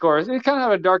of course, it kind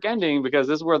of had a dark ending because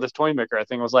this is where this toy maker, I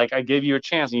think, was like, "I gave you a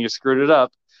chance and you screwed it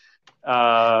up."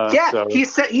 So.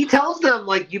 He tells them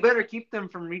like, you better keep them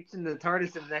from reaching the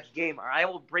TARDIS in the next game, or I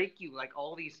will break you like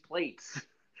all these plates.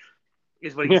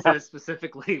 Is what he says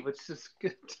specifically, which is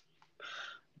good.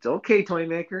 It's okay, toy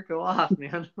maker, go off,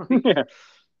 man. Yeah.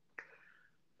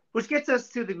 Which gets us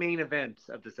to the main event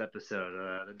of this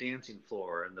episode, the dancing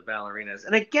floor and the ballerinas.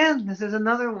 And again, this is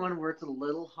another one where it's a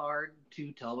little hard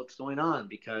to tell what's going on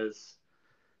because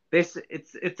it's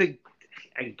a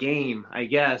game, I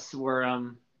guess, where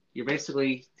you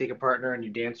basically take a partner and you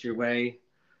dance your way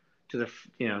to the,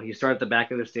 you start at the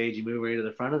back of the stage, you move way to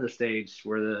the front of the stage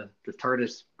where the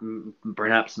TARDIS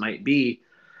perhaps might be.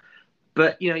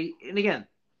 But, and again,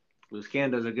 Loose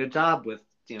Cannon does a good job with,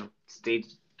 stage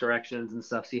directions and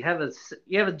stuff. So you have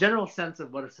a general sense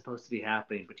of what is supposed to be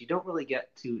happening, but you don't really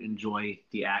get to enjoy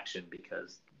the action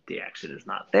because the action is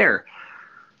not there.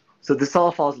 So this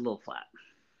all falls a little flat.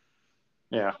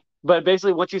 Yeah. But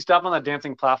basically, once you stop on that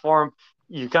dancing platform,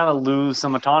 you kind of lose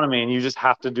some autonomy and you just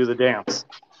have to do the dance.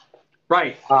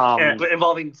 Right. But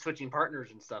involving switching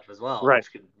partners and stuff as well, right.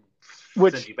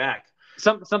 Which send you back.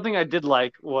 Something I did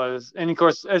like was, and of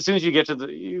course, as soon as you get to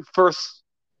the first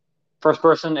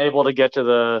person able to get to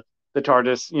the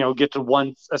TARDIS, get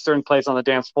to a certain place on the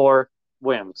dance floor,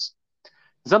 wins.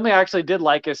 Something I actually did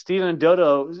like is Steven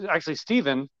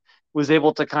was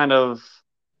able to kind of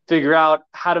figure out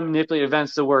how to manipulate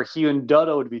events to where he and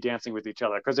Dodo would be dancing with each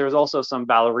other, because there was also some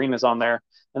ballerinas on there,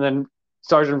 and then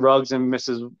Sergeant Ruggs and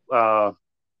Mrs.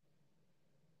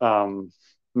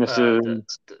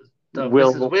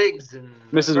 Wiggs and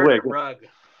Sergeant Rugg.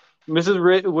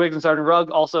 Mrs. Wiggs and Sergeant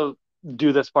Rugg also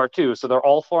do this part too, so they're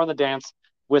all four on the dance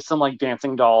with some like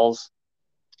dancing dolls,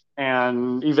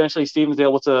 and eventually Steven's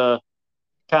able to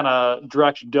kind of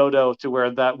direct Dodo to where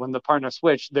that when the partners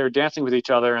switch, they're dancing with each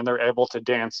other and they're able to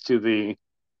dance to the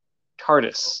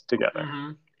TARDIS together.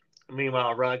 Mm-hmm.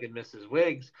 Meanwhile, Rugg and Mrs.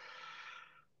 Wiggs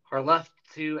are left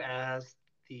to, as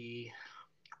the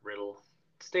riddle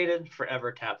stated,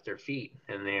 forever tap their feet,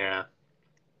 and they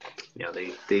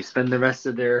spend the rest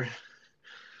of their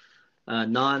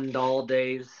non-doll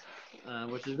days,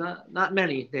 which is not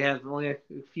many. They have only a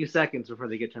few seconds before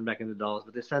they get turned back into dolls,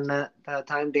 but they spend that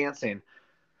time dancing.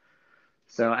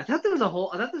 So I thought this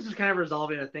was kind of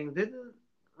resolving a thing. Didn't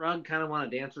Rugg kind of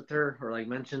want to dance with her, or like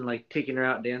mention like taking her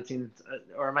out dancing,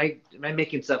 or am I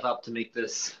making stuff up to make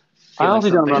this? I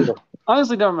honestly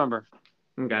don't remember.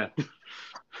 Okay.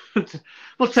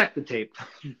 We'll check the tape.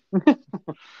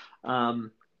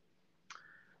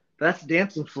 That's the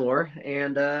dancing floor,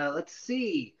 and let's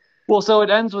see. Well, so it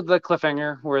ends with the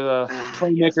cliffhanger where the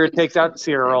playmaker takes out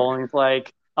Cyril, and he's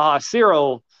like,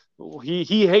 Cyril,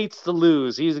 he hates to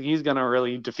lose. He's gonna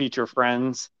really defeat your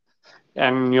friends.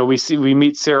 And we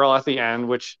meet Cyril at the end,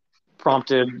 which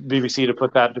prompted BBC to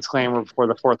put that disclaimer before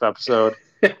the 4th episode.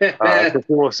 Because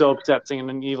people were so upset seeing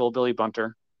an evil Billy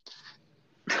Bunter.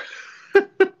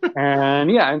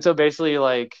 and so basically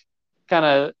like kind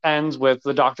of ends with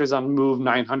the Doctor's on move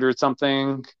 900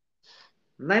 something.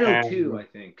 902, I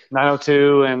think.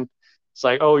 902, and it's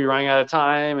like, oh, you're running out of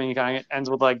time, and you kind of ends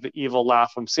with like the evil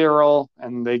laugh from Cyril,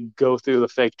 and they go through the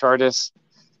fake TARDIS,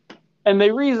 and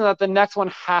they reason that the next one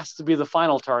has to be the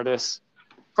final TARDIS,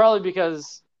 probably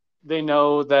because they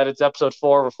know that it's episode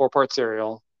 4 of a 4-part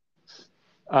serial.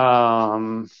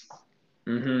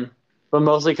 Mm-hmm. But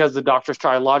mostly because the Doctor's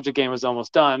Trilogic game is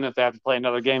almost done. If they have to play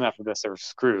another game after this, they're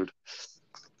screwed.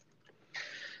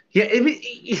 Yeah, it'd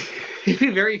be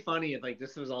very funny if like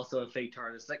this was also a fake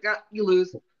TARDIS. Like, you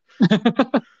lose.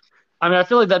 I mean, I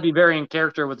feel like that'd be very in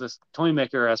character with this toy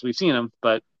maker as we've seen him,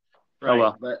 but right, oh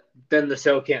well. But then the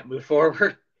show can't move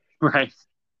forward. Right.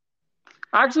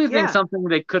 I actually think something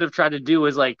they could have tried to do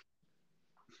is like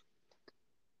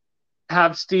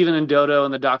have Steven and Dodo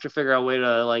and the Doctor figure out a way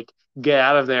to like get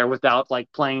out of there without like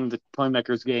playing the toy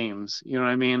maker's games. You know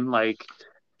what I mean? Like,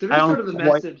 there is sort of the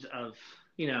message of,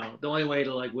 the only way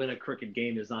to like win a crooked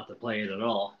game is not to play it at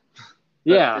all.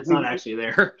 Yeah, it's not actually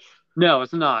there. No,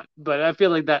 it's not. But I feel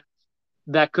like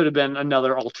that could have been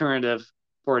another alternative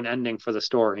for an ending for the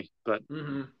story, but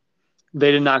Mm-hmm.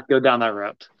 they did not go down that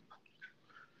route.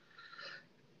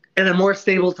 And a more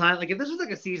stable time, like if this was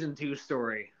like a season 2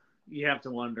 story, you have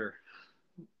to wonder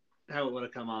how it would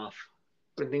have come off.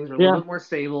 When things were a little bit more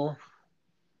stable,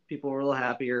 people were a little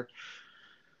happier.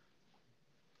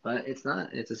 But it's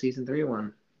not. It's a season 3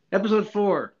 one. Episode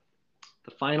 4,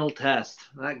 the final test.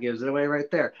 That gives it away right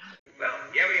there. Well,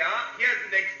 here we are. Here's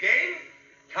the next game.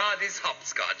 TARDIS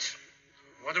hopscotch.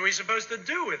 What are we supposed to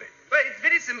do with it? Well, it's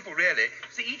very simple, really.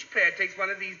 See, each player takes one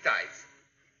of these dice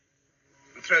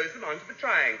and throws them onto the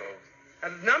triangles.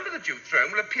 And the number that you've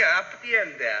thrown will appear up at the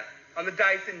end there on the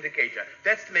dice indicator.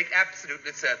 That's to make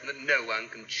absolutely certain that no one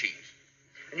can cheat.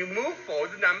 And you move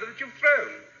forward the number that you've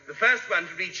thrown. The first one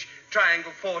to reach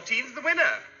triangle 14 is the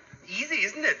winner. Easy,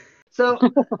 isn't it? So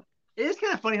it is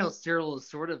kind of funny how Cyril is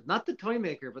sort of not the toy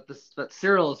maker, but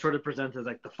Cyril is sort of presented as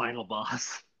like the final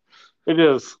boss. It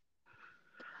is.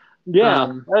 Yeah,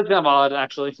 that's kind of odd,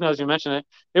 actually. Now, as you mention it,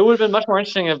 it would have been much more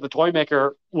interesting if the toy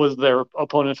maker was their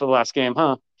opponent for the last game,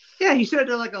 huh? Yeah, he should have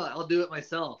done like I'll do it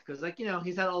myself, because like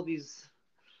he's had all these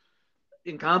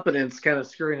incompetence kind of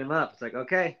screwing him up. It's like,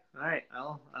 okay, all right,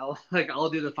 I'll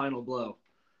do the final blow.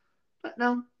 But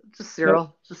no, it's just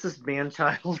Cyril, just this man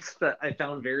child that I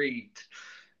found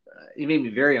he made me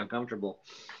very uncomfortable.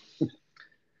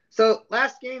 So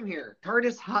last game here,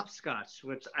 TARDIS hopscotch,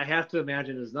 which I have to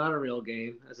imagine is not a real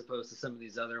game as opposed to some of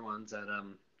these other ones that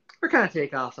are kind of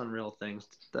takeoffs on real things.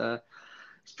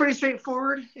 It's pretty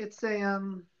straightforward. It's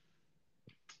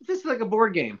just like a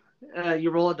board game.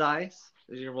 You roll a dice.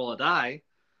 As you roll a die,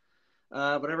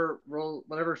 whatever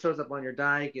shows up on your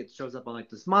die shows up on like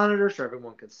this monitor, so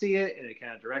everyone can see it, and it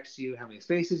kind of directs you how many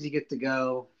spaces you get to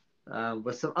go,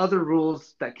 with some other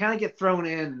rules that kind of get thrown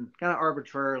in kind of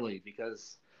arbitrarily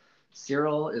because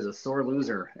Cyril is a sore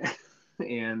loser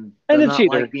and does not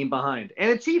like being behind,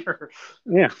 and a cheater.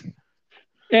 Yeah,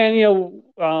 and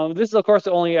this is of course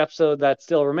the only episode that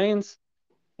still remains,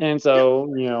 and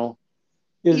so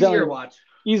easier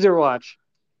watch.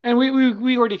 And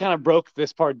we already kind of broke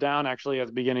this part down actually at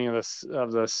the beginning of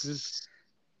the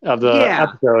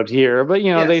episode here, but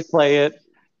they play it.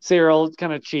 Cyril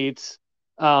kind of cheats.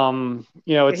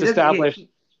 It's established.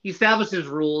 He establishes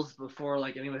rules before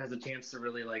like anyone has a chance to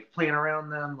really like plan around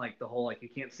them, like the whole like you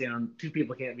can't stay on two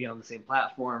people can't be on the same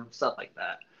platform, stuff like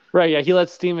that. Right, yeah, he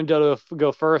lets Steve and Dodo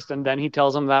go first, and then he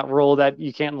tells them that rule that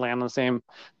you can't land on the same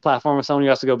platform with someone who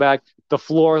has to go back. The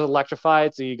floor is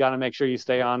electrified, so you got to make sure you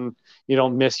stay on, you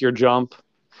don't miss your jump.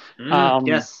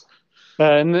 Yes.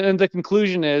 And the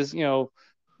conclusion is,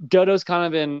 Dodo's kind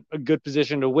of in a good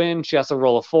position to win. She has to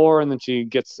roll a 4, and then she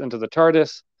gets into the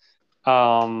TARDIS.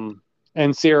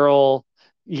 And Cyril,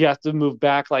 he has to move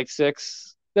back like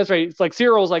 6. That's right. It's like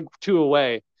Cyril's like 2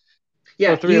 away.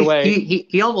 Yeah, 3 away.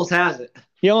 He almost has it.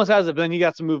 He almost has it, but then he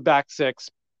got to move back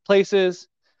 6 places.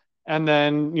 And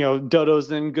then,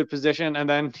 Dodo's in good position. And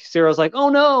then Cyril's like, oh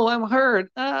no, I'm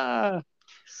hurt. Ah.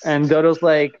 And Dodo's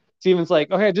like, Steven's like,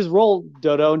 okay, just roll,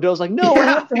 Dodo. And Dodo's like, no, I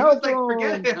have to help him.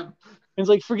 Forget him. And he's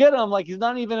like, forget him. Like, he's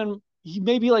not even he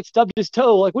maybe like stubbed his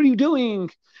toe. Like, what are you doing?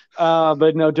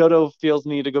 But no, Dodo feels the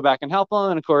need to go back and help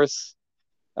him. And of course,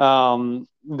 then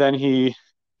he,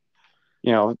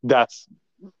 that's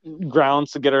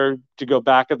grounds to get her to go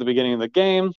back at the beginning of the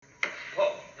game.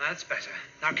 Oh, that's better.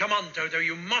 Now come on, Dodo,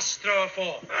 you must throw a 4. You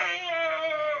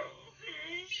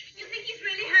think he's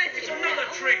really hurt? It's another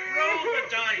trick. Roll the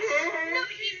dice. No,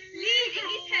 he's bleeding.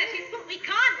 He's hurt. His foot. We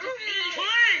can't just leave.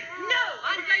 Fine. No,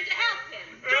 I'm going to help him.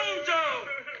 Dodo!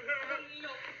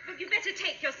 Look, you better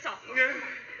take your sock off.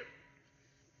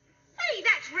 Hey,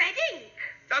 that's red ink.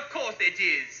 Of course it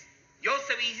is. You're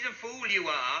so easy to fool, you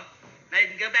are. Now you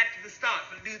can go back to the start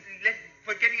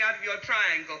for getting out of your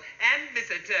triangle and miss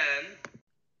a turn.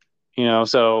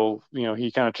 So,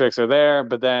 he kind of tricks her there,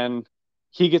 but then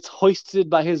he gets hoisted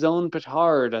by his own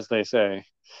petard, as they say.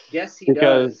 Yes, he does.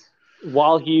 Because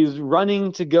while he's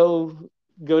running to go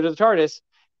to the TARDIS,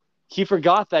 he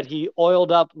forgot that he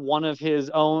oiled up one of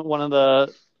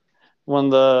the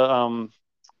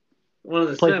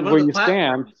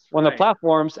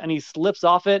platforms, and he slips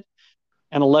off it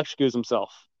and electrocutes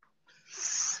himself.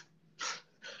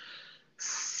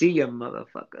 See ya,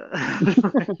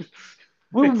 motherfucker.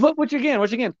 Which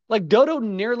again, like Dodo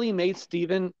nearly made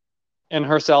Steven and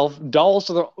herself dolls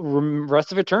for the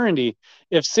rest of eternity.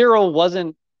 If Cyril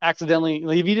wasn't accidentally,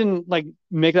 if he didn't like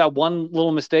make that one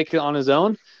little mistake on his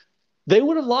own, they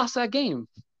would have lost that game.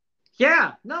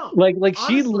 Yeah, no. Like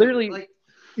honestly, she literally,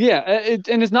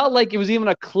 and it's not like it was even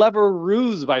a clever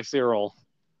ruse by Cyril.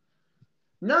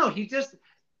 No,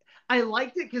 I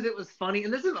liked it because it was funny,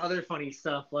 and there's some other funny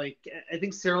stuff. Like I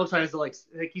think Cyril tries to like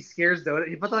he scares Dodo.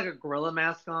 He puts like a gorilla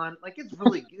mask on. Like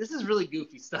this is really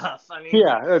goofy stuff. I mean,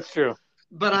 Yeah, that's true.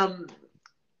 But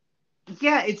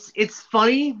yeah, it's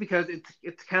funny because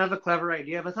it's kind of a clever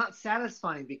idea, but it's not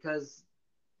satisfying because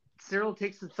Cyril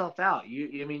takes himself out.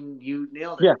 I mean, you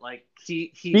nailed it. Yeah. Like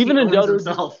he Steven and owns Dodo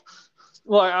himself.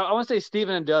 Well, I want to say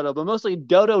Steven and Dodo, but mostly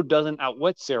Dodo doesn't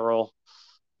outwit Cyril.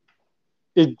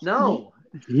 No.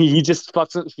 He just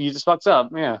fucks up. He just fucks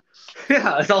up. Yeah.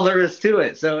 Yeah, that's all there is to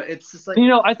it. So it's just like,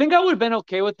 I think I would have been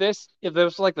okay with this if it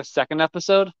was like the second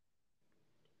episode.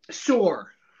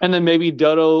 Sure. And then maybe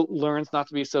Dodo learns not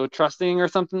to be so trusting or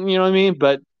something. You know what I mean?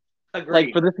 But Agreed.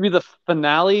 like for this to be the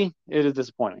finale, it is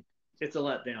disappointing. It's a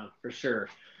letdown for sure.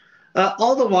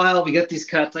 All the while, we get these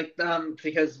cuts, like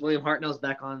because William Hartnell's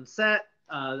back on set.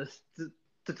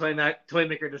 The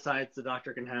Toymaker decides the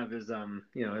Doctor can have his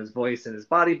his voice and his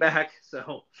body back.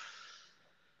 So,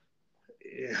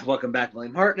 welcome back,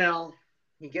 William Hartnell.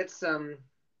 He gets throughout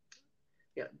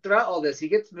all this, he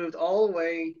gets moved all the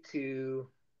way to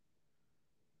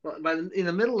in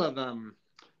the middle of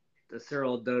the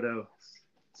Cyril Dodo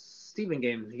Steven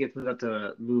game. He gets moved up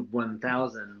to move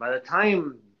 1000. By the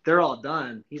time they're all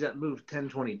done, he's at move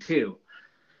 1022,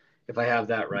 if I have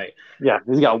that right. Yeah,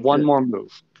 he's got one more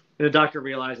move. The Doctor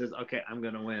realizes, okay, I'm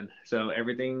going to win. So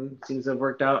everything seems to have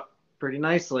worked out pretty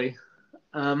nicely.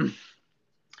 What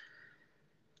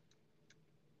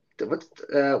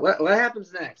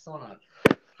happens next? Hold on.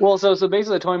 Well, so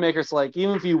basically the Toymaker's like,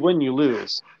 even if you win, you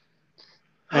lose.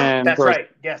 And that's right.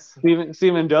 Yes.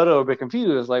 Steven and Dodo are a bit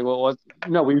confused. Like, well, what?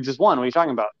 No, we just won. What are you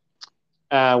talking about?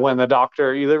 When the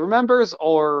Doctor either remembers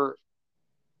or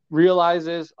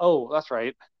realizes, oh, that's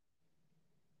right.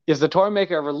 If the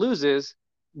Toymaker ever loses,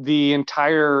 the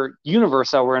entire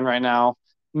universe that we're in right now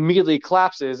immediately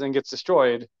collapses and gets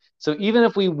destroyed. So even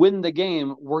if we win the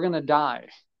game, we're going to die.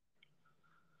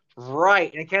 Right.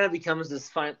 And it kind of becomes this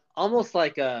fine, almost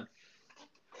like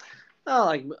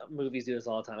like movies do this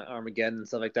all the time, like Armageddon and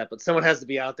stuff like that. But someone has to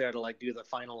be out there to like do the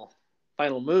final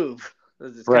move.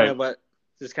 It's kind of what,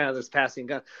 just kind of this passing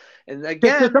gun. And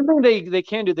again, there's something they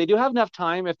can do. They do have enough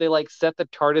time if they like set the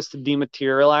TARDIS to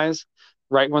dematerialize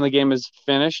right when the game is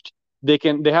finished. They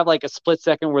have like a split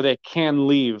second where they can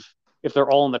leave if they're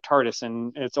all in the TARDIS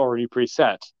and it's already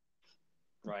preset.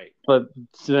 Right. But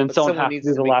then someone has to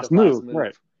do the last move.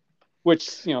 Right. Which,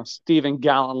 Steven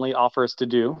gallantly offers to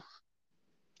do.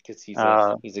 Because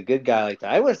he's a good guy like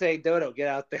that. I would say, Dodo, get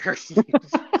out there.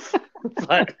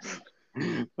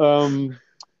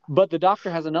 But the Doctor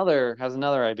has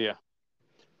another idea.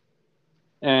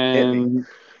 And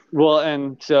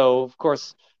so of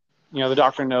course, the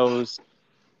Doctor knows.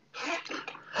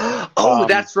 Oh,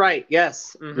 that's right.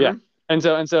 Yes. Mm-hmm. Yeah. And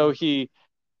so he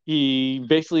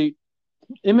basically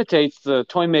imitates the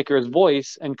Toymaker's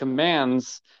voice and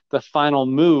commands the final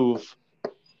move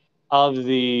of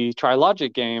the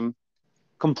Trilogic game,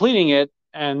 completing it,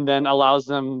 and then allows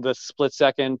them the split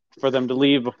second for them to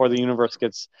leave before the universe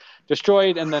gets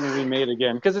destroyed and then remade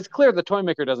again. Because it's clear the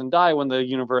Toymaker doesn't die when the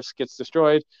universe gets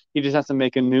destroyed. He just has to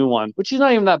make a new one, which he's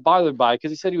not even that bothered by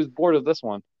because he said he was bored of this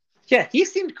one. Yeah, he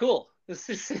seemed cool. This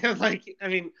is like, I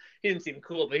mean, he didn't seem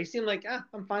cool, but he seemed like,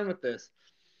 I'm fine with this.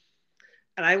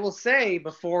 And I will say,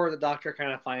 before the Doctor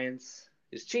kind of finds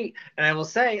his cheat, and I will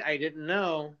say, I didn't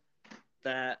know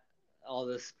that all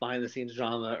this behind the scenes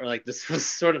drama, or like this was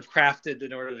sort of crafted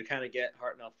in order to kind of get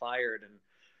Hartnell fired and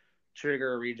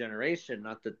trigger a regeneration.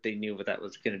 Not that they knew what that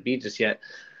was going to be just yet.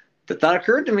 The thought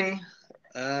occurred to me,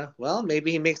 well,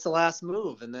 maybe he makes the last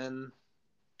move and then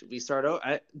we start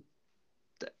over.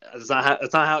 It's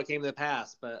not how it came to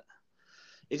pass, but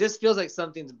it just feels like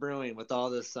something's brewing with all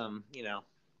this.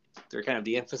 They're kind of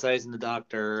de-emphasizing the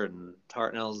Doctor, and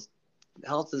Hartnell's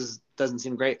health doesn't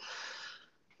seem great.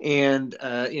 And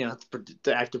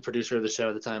the active producer of the show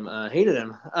at the time hated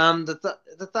him.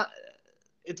 The thought,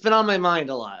 it's been on my mind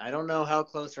a lot. I don't know how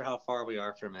close or how far we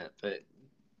are from it, but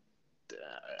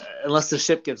unless the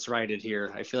ship gets righted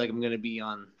here, I feel like I'm going to be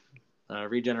on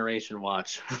regeneration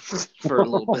watch for a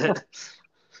little bit.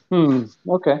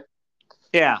 Okay.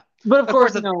 Yeah. But of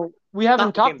course, we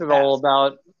haven't talked at all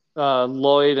about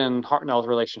Lloyd and Hartnell's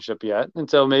relationship yet, and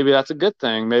so maybe that's a good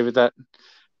thing. Maybe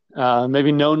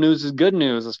no news is good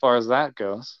news as far as that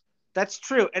goes. That's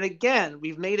true. And again,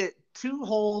 we've made it 2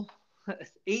 whole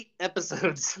 8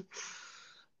 episodes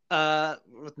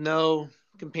with no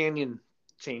companion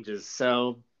changes.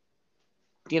 So,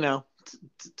 it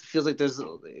feels like there's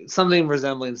something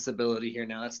resembling stability here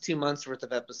now. That's 2 months worth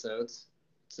of episodes.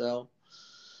 So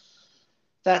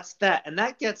that's that. And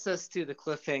that gets us to the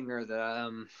cliffhanger,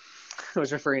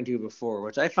 was referring to before,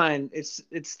 which I find it's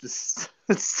this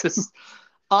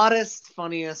oddest,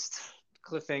 funniest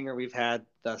cliffhanger we've had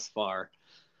thus far.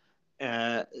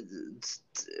 At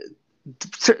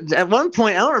one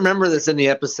point, I don't remember this in the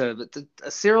episode, but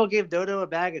Cyril gave Dodo a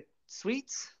bag of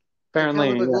sweets.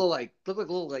 Apparently, they look like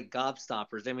little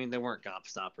gobstoppers. I mean, they weren't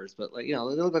gobstoppers, but they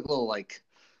look like little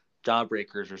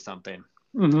jawbreakers or something.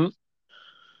 Mm-hmm.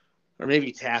 Or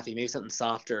maybe taffy, maybe something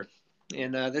softer.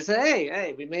 And they said,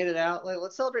 "Hey, we made it out.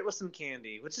 Let's celebrate with some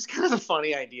candy," which is kind of a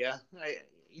funny idea.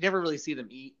 You never really see them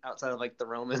eat outside of the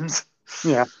Romans.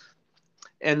 Yeah.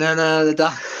 And then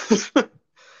the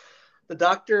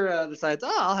doctor decides,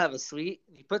 "Oh, I'll have a sweet."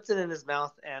 He puts it in his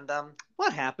mouth, and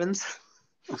what happens?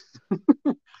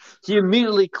 He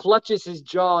immediately clutches his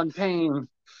jaw in pain.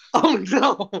 Oh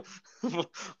no!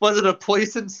 Was it a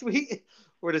poison sweet,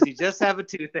 or does he just have a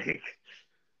toothache?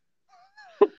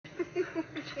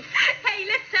 Hey,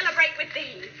 let's celebrate with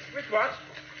these. With what?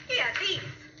 Here, these.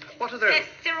 What are those? They're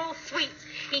Cyril's sweets.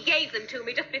 He gave them to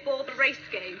me just before the race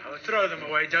game. Oh, throw them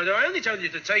away, Dodo. I only told you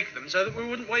to take them so that we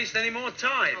wouldn't waste any more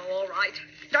time. Oh, all right.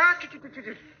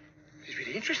 It's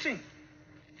really interesting.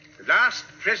 The last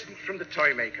present from the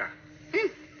Toymaker.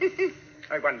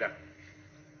 I wonder.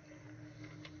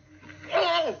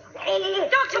 Oh!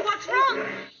 Doctor, what's wrong?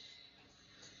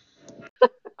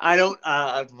 I don't.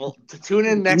 We'll tune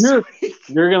in next week.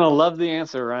 You're gonna love the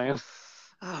answer, Ryan.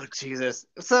 Oh Jesus!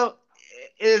 So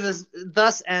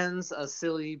thus ends a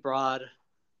silly, broad,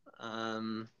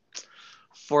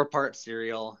 4-part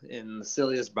serial in the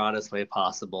silliest, broadest way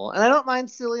possible. And I don't mind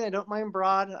silly. I don't mind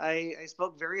broad. I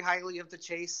spoke very highly of the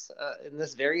chase in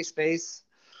this very space,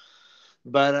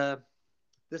 but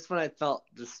this one I felt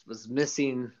just was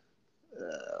missing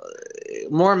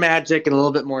more magic and a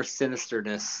little bit more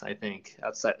sinisterness. I think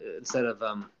instead of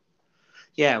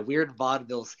weird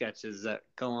vaudeville sketches that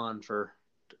go on for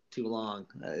too long.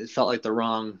 It felt like the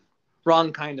wrong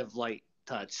kind of light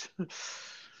touch.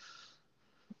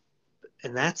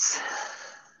 And that's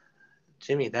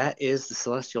Jimmy. That is the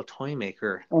Celestial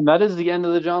Toymaker, and that is the end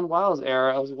of the John Wiles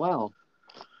era as well.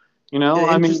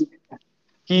 I mean,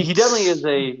 he definitely is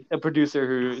a producer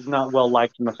who is not well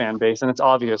liked in the fan base, and it's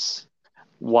obvious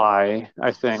why.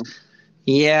 I think.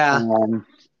 Yeah.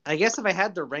 I guess if I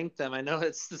had to rank them, I know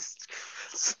it's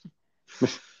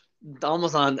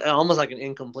almost like an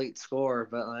incomplete score,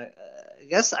 but I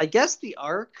guess the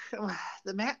arc,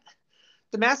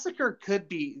 the massacre could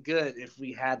be good if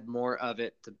we had more of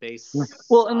it to base.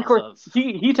 Well, and of course,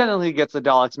 he technically gets the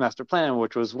Daleks' master plan,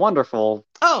 which was wonderful.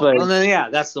 Oh, well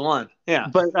then that's the one. Yeah,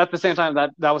 but at the same time,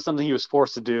 that was something he was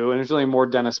forced to do, and it was really more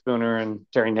Dennis Spooner and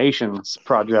Terry Nation's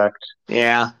project.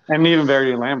 Yeah, and even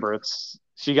Verity Lambert's.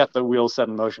 She got the wheels set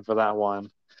in motion for that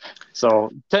one.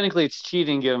 So technically, it's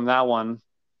cheating. Give him that one.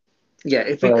 Yeah,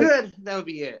 if we could, that would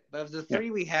be it. But of the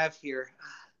three we have here,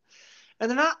 and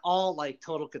they're not all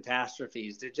total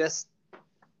catastrophes. They're just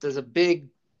there's a big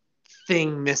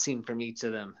thing missing from each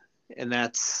of them, and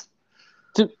that's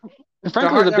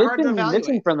frankly the big thing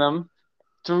missing from them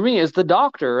to me is the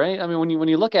Doctor, right? I mean, when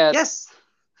you look at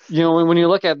when you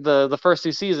look at the first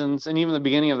 2 seasons and even the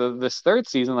beginning of this third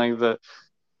season, the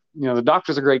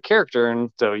Doctor's a great character, and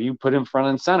so you put him front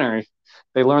and center.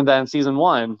 They learned that in season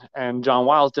 1, and John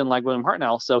Wiles didn't like William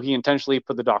Hartnell, so he intentionally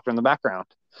put the Doctor in the background.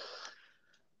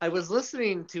 I was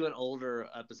listening to an older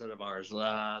episode of ours,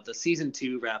 the season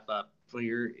 2 wrap up, where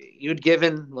you'd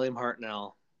given William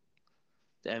Hartnell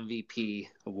the MVP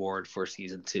award for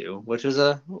season 2, which was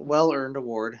a well-earned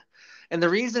award, and the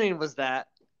reasoning was that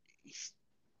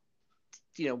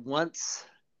once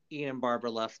Ian and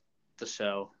Barbara left the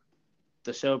show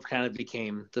kind of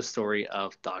became the story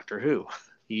of Doctor Who.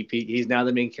 He's now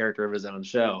the main character of his own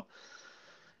show.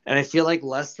 And I feel like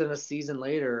less than a season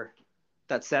later,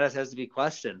 that status has to be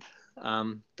questioned.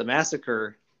 The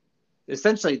massacre,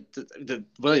 essentially, the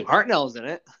William Hartnell is in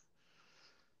it,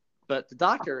 but the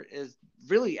Doctor is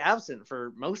really absent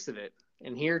for most of it.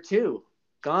 And here, too,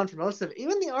 gone for most of it.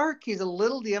 Even the arc, he's a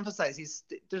little de-emphasized.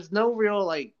 There's no real,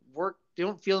 work. You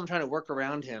don't feel him trying to work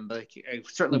around him, but I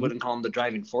certainly wouldn't call him the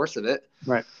driving force of it.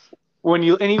 Right.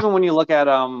 Even when you look at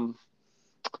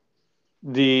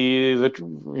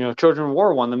the Trojan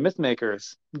War one, the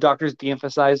Mythmakers, Doctor's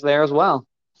de-emphasized there as well.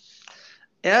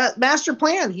 Yeah, Master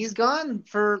Plan. He's gone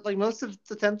for most of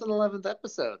the 10th and 11th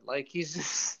episode. He's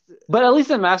just. But at least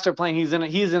in Master Plan, he's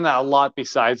in that a lot.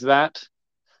 Besides that,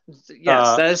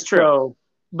 yes, that is true. So,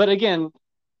 but again,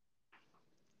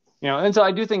 and so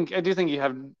I do think you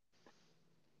have.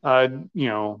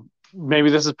 Maybe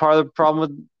this is part of the problem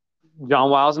with John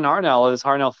Wiles and Hartnell, is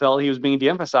Hartnell felt he was being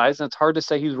de-emphasized, and it's hard to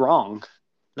say he's wrong.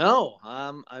 No,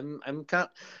 I'm kind.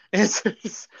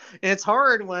 It's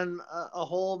hard when a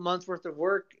whole month's worth of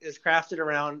work is crafted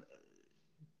around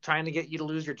trying to get you to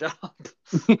lose your job.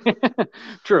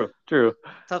 True.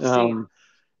 Tough scene.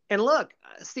 And look,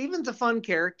 Steven's a fun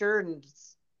character, and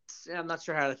I'm not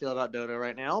sure how to feel about Dodo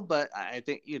right now, but I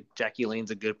think Jackie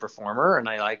Lane's a good performer, and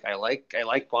I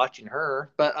like watching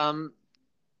her. But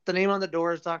the name on the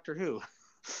door is Doctor Who.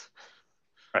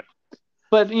 Right.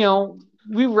 But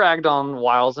we ragged on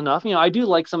Wiles enough. I do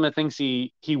like some of the things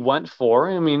he went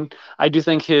for. I mean, I do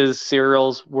think his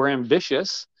serials were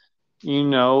ambitious.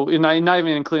 And not even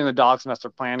including the Dog's Master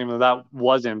Plan, even though that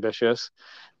was ambitious.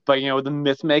 But the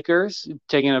Myth Makers,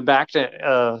 taking it back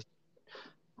to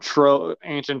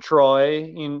ancient Troy,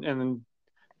 and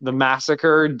the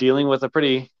massacre, dealing with a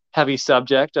pretty heavy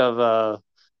subject of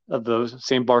the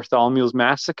St. Bartholomew's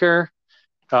massacre.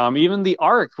 Even the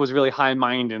Ark was really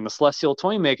high-minded. And the Celestial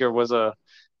Toymaker was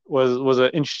an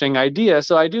interesting idea.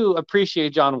 So I do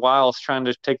appreciate John Wiles trying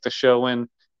to take the show in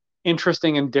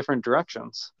interesting and different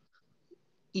directions.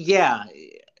 Yeah,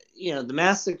 the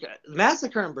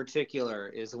massacre in particular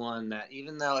is one that,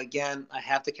 even though, again, I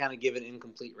have to kind of give an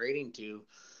incomplete rating to,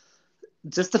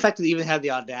 just the fact that they even had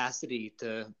the audacity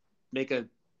to make a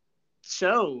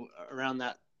show around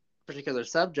that particular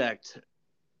subject,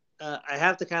 I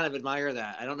have to kind of admire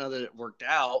that. I don't know that it worked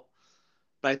out,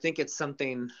 but I think it's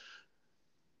something.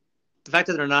 The fact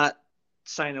that they're not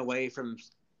shying away from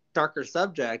darker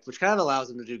subject, which kind of allows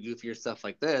them to do goofier stuff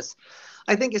like this,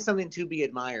 I think is something to be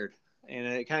admired. And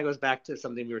it kind of goes back to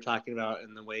something we were talking about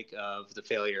in the wake of the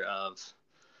failure of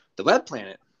the Web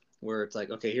Planet, where it's like,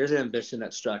 okay, here's an ambition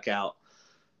that struck out.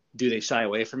 Do they shy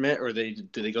away from it, or do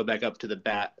they go back up to the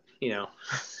bat,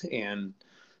 and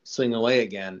swing away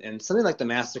again? And something like the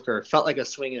Massacre felt like a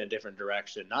swing in a different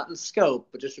direction, not in scope,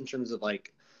 but just in terms of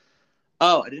like,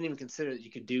 oh, I didn't even consider that you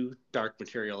could do dark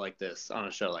material like this on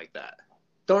a show like that.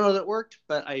 Don't know that it worked,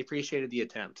 but I appreciated the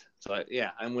attempt. So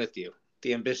I'm with you.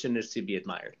 The ambition is to be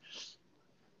admired.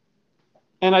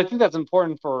 And I think that's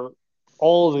important for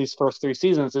all of these first 3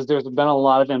 seasons, is there's been a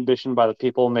lot of ambition by the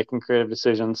people making creative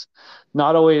decisions.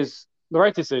 Not always the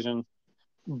right decision,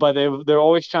 but they're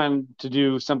always trying to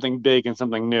do something big and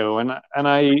something new. And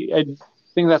I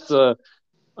think that's a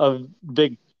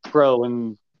big pro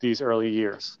in these early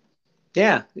years.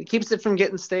 Yeah, it keeps it from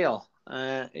getting stale.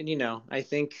 And I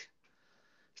think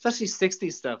especially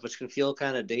 60s stuff, which can feel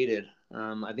kind of dated.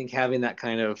 I think having that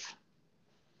kind of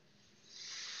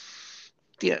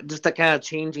just that kind of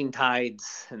changing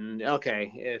tides, and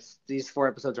okay, if these 4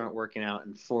 episodes aren't working out,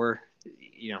 and 4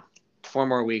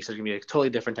 more weeks, there's gonna be a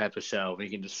totally different type of show. We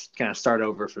can just kind of start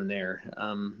over from there.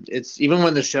 It's even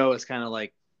when the show is kind of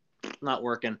like not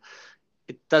working,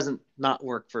 it doesn't not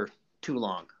work for too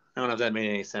long. I don't know if that made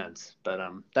any sense, but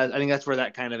I think that's where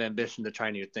that kind of ambition to try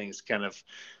new things kind of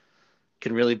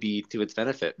can really be to its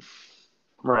benefit.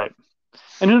 Right.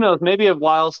 And who knows, maybe if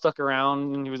Wiles stuck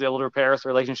around and he was able to repair his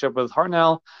relationship with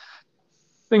Hartnell,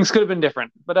 things could have been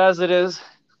different. But as it is,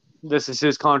 this is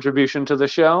his contribution to the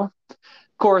show.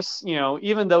 Of course,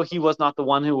 even though he was not the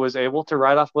one who was able to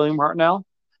write off William Hartnell,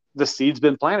 the seed's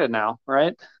been planted now,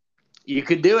 right? You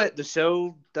could do it. The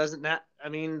show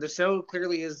the show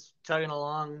clearly is chugging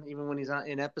along even when he's not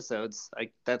in episodes.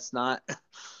 Like, that's not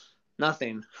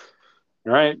nothing.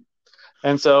 Right.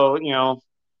 And so,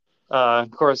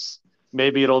 of course,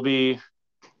 maybe it'll be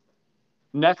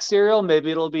next serial,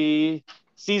 maybe it'll be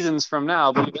seasons from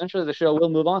now, but eventually the show will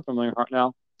move on from William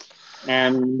Hartnell.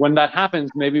 And when that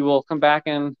happens, maybe we'll come back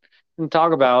and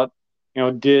talk about,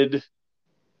 did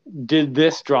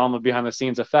this drama behind the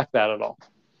scenes affect that at all?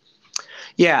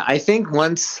 Yeah, I think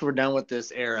once we're done with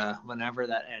this era, whenever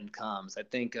that end comes, I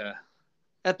think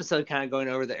episode kind of going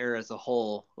over the era as a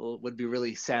whole would be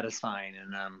really satisfying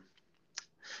and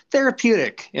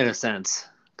therapeutic in a sense,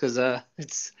 because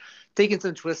it's taking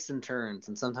some twists and turns,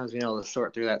 and sometimes being able to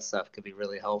sort through that stuff could be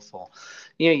really helpful.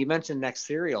 You mentioned next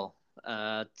serial.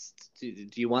 Do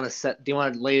you want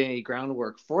to lay any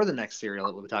groundwork for the next serial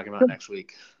that we'll be talking about next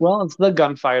week? Well, it's the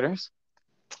Gunfighters,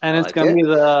 and it's going to be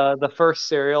the first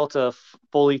serial to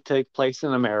fully take place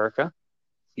in America.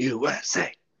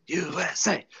 USA. We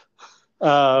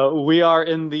are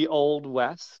in the Old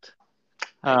West.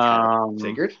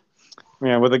 Figured.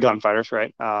 Yeah, with the Gunfighters,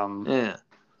 right? Yeah.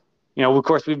 Of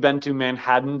course, we've been to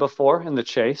Manhattan before in The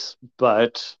Chase,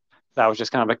 but that was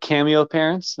just kind of a cameo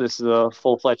appearance. This is a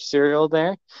full-fledged serial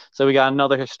there. So we got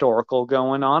another historical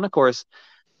going on. Of course,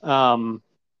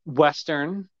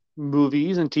 Western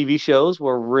movies and TV shows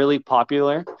were really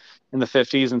popular in the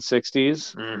 50s and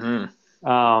 60s.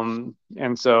 Mm-hmm.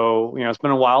 And so, it's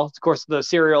been a while. Of course, the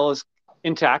serial is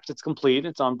intact. It's complete.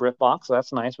 It's on BritBox, so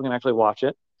that's nice. We can actually watch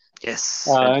it. Yes,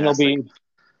 And it'll fantastic. be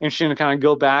interesting to kind of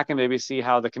go back and maybe see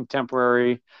how the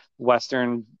contemporary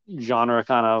Western genre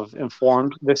kind of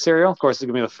informed this serial. Of course, it's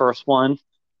going to be the first one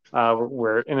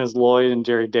where Inez Lloyd and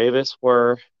Jerry Davis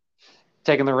were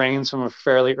taking the reins from a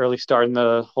fairly early start in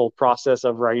the whole process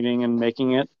of writing and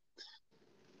making it.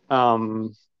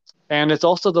 And it's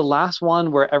also the last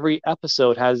one where every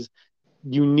episode has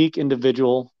unique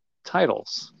individual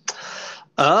titles.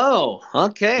 Oh,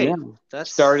 okay. Yeah.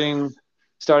 That's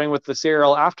Starting with the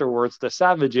serial afterwards, The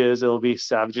Savages, it'll be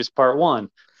Savages Part 1,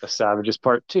 The Savages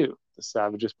Part 2, The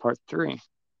Savages Part 3.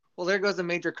 well. There goes a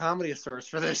major comedy source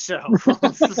for this show.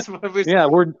 Yeah,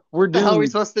 we're what the hell are we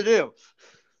doomed. supposed to do?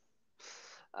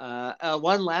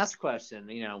 One last question.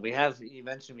 You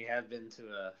mentioned we have been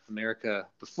to America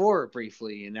before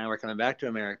briefly, and now we're coming back to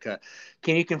America.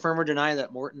 Can you confirm or deny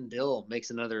that Morton Dill makes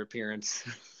another appearance?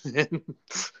 do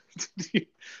you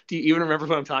even remember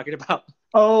who I'm talking about?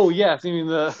 Oh yes, you mean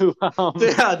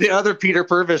the other Peter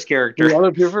Purvis character. The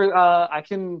other people. I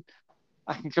can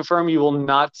confirm you will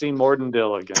not see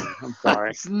Mortendale again. I'm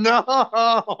sorry.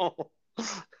 No.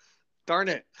 Darn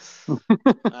it.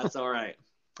 That's all right.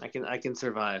 I can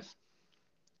survive.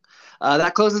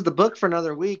 That closes the book for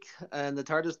another week, and the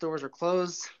TARDIS doors are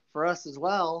closed for us as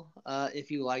well.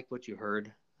 If you like what you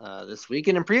heard this week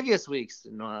and in previous weeks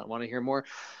and want to hear more,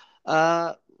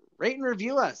 rate and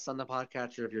review us on the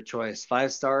podcatcher of your choice.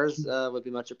 5 stars would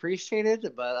be much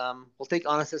appreciated, but we'll take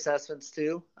honest assessments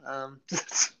too.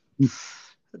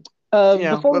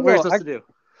 Before what we're supposed to do.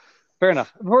 Fair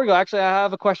enough. Before we go, actually, I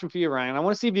have a question for you, Ryan. I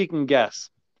want to see if you can guess.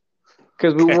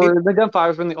 Because we're the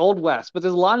gunfighters from the Old West, but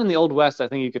there's a lot in the Old West I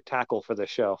think you could tackle for this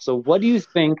show. So what do you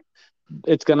think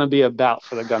it's going to be about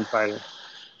for the gunfighter?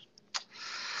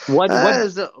 What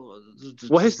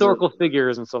historical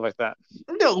figures and stuff like that?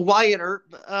 No, Wyatt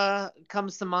Earp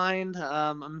comes to mind.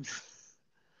 I'm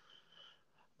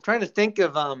trying to think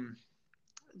of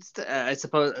I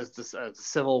suppose the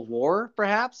Civil War,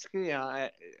 perhaps. I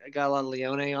got a lot of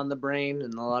Leone on the brain,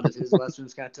 and a lot of his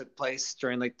westerns kind of took place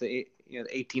during like the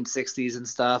 1860s and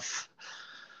stuff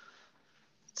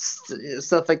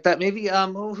like that. Maybe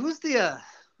what's the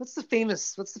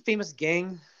famous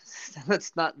gang?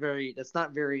 That's not very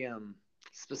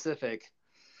specific.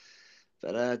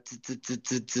 But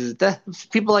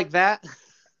people like that.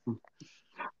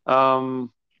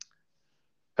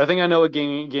 I think I know what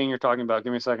gang you're talking about.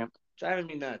 Give me a second. Driving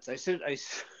me nuts. I'm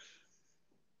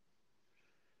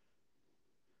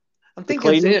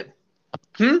thinking it.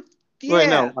 Yeah. Wait,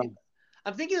 no.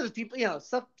 I'm thinking of people,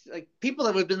 stuff like people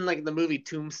that would have been like in the movie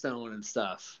Tombstone and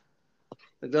stuff,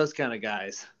 like those kind of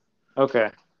guys.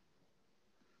 Okay.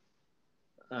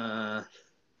 Well,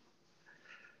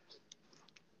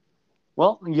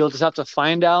 you'll just have to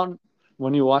find out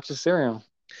when you watch the serial.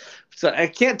 So I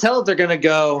can't tell if they're gonna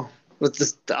go with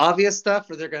the obvious stuff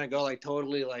or they're gonna go like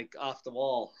totally like off the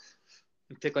wall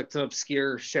and pick like some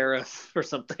obscure sheriff or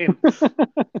something.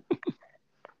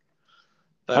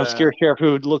 Obscure sheriff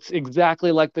who looks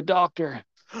exactly like the Doctor.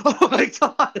 Oh my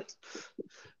god!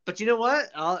 But you know what?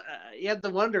 You have to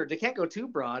wonder. They can't go too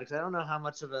broad because I don't know how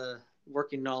much of a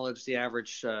working knowledge the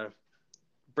average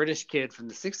British kid from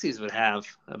the 60s would have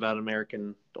about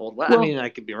American Old West. Well, I mean, I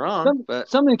could be wrong, but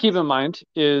something to keep in mind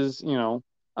is,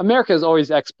 America has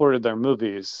always exported their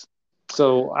movies.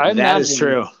 So I imagine that is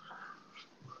true.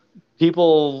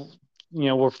 People,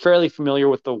 were fairly familiar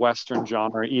with the Western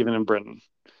genre, even in Britain.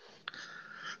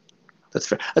 That's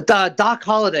fair. Doc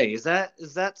Holliday, is that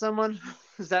someone?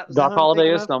 Is that Doc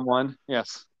Holliday is someone? Yes.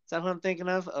 Is that who I'm thinking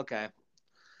of? Okay,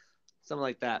 something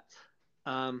like that.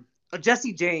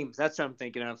 Jesse James, that's what I'm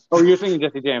thinking of. Oh, you're thinking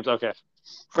Jesse James? Okay,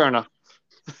 fair enough.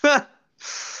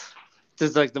 This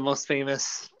is like the most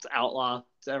famous outlaw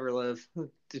to ever live.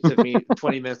 It took me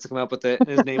 20 minutes to come up with it.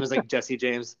 His name is like Jesse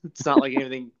James. It's not like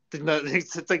anything.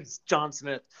 It's like John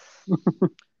Smith. No,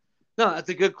 that's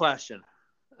a good question.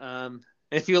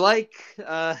 If you like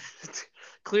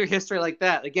clear history like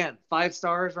that, again, 5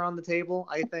 stars are on the table,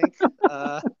 I think.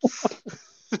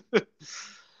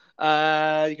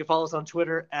 You can follow us on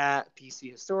Twitter at PC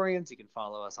Historians. You can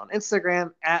follow us on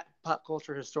Instagram at Pop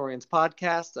Culture Historians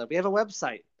Podcast. We have a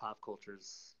website, Pop Culture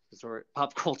Historians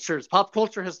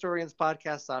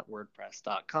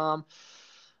Podcast.wordpress.com.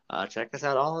 Check us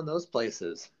out all in those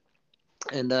places.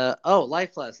 And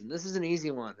life lesson. This is an easy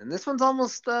one, and this one's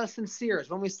almost sincere. It's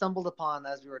one we stumbled upon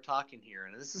as we were talking here,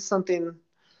 and this is something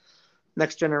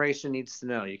next generation needs to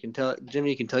know. You can tell Jimmy.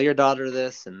 You can tell your daughter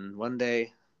this, and one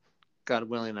day, God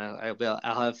willing, I'll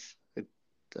have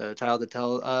a child to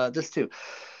tell this too.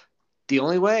 The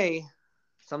only way,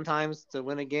 sometimes, to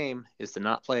win a game is to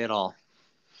not play at all.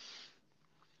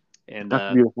 And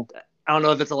That's beautiful. I don't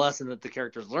know if it's a lesson that the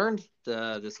characters learned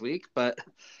this week, but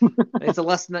it's a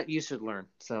lesson that you should learn.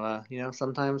 So,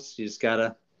 sometimes you just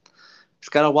gotta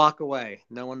walk away.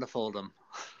 No one to fold them.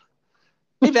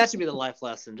 Maybe that should be the life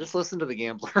lesson. Just listen to the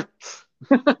gambler.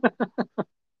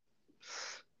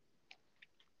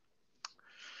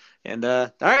 And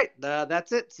all right,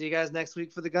 that's it. See you guys next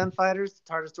week for the Gunfighters.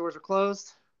 The TARDIS doors are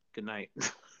closed. Good night.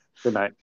 Good night.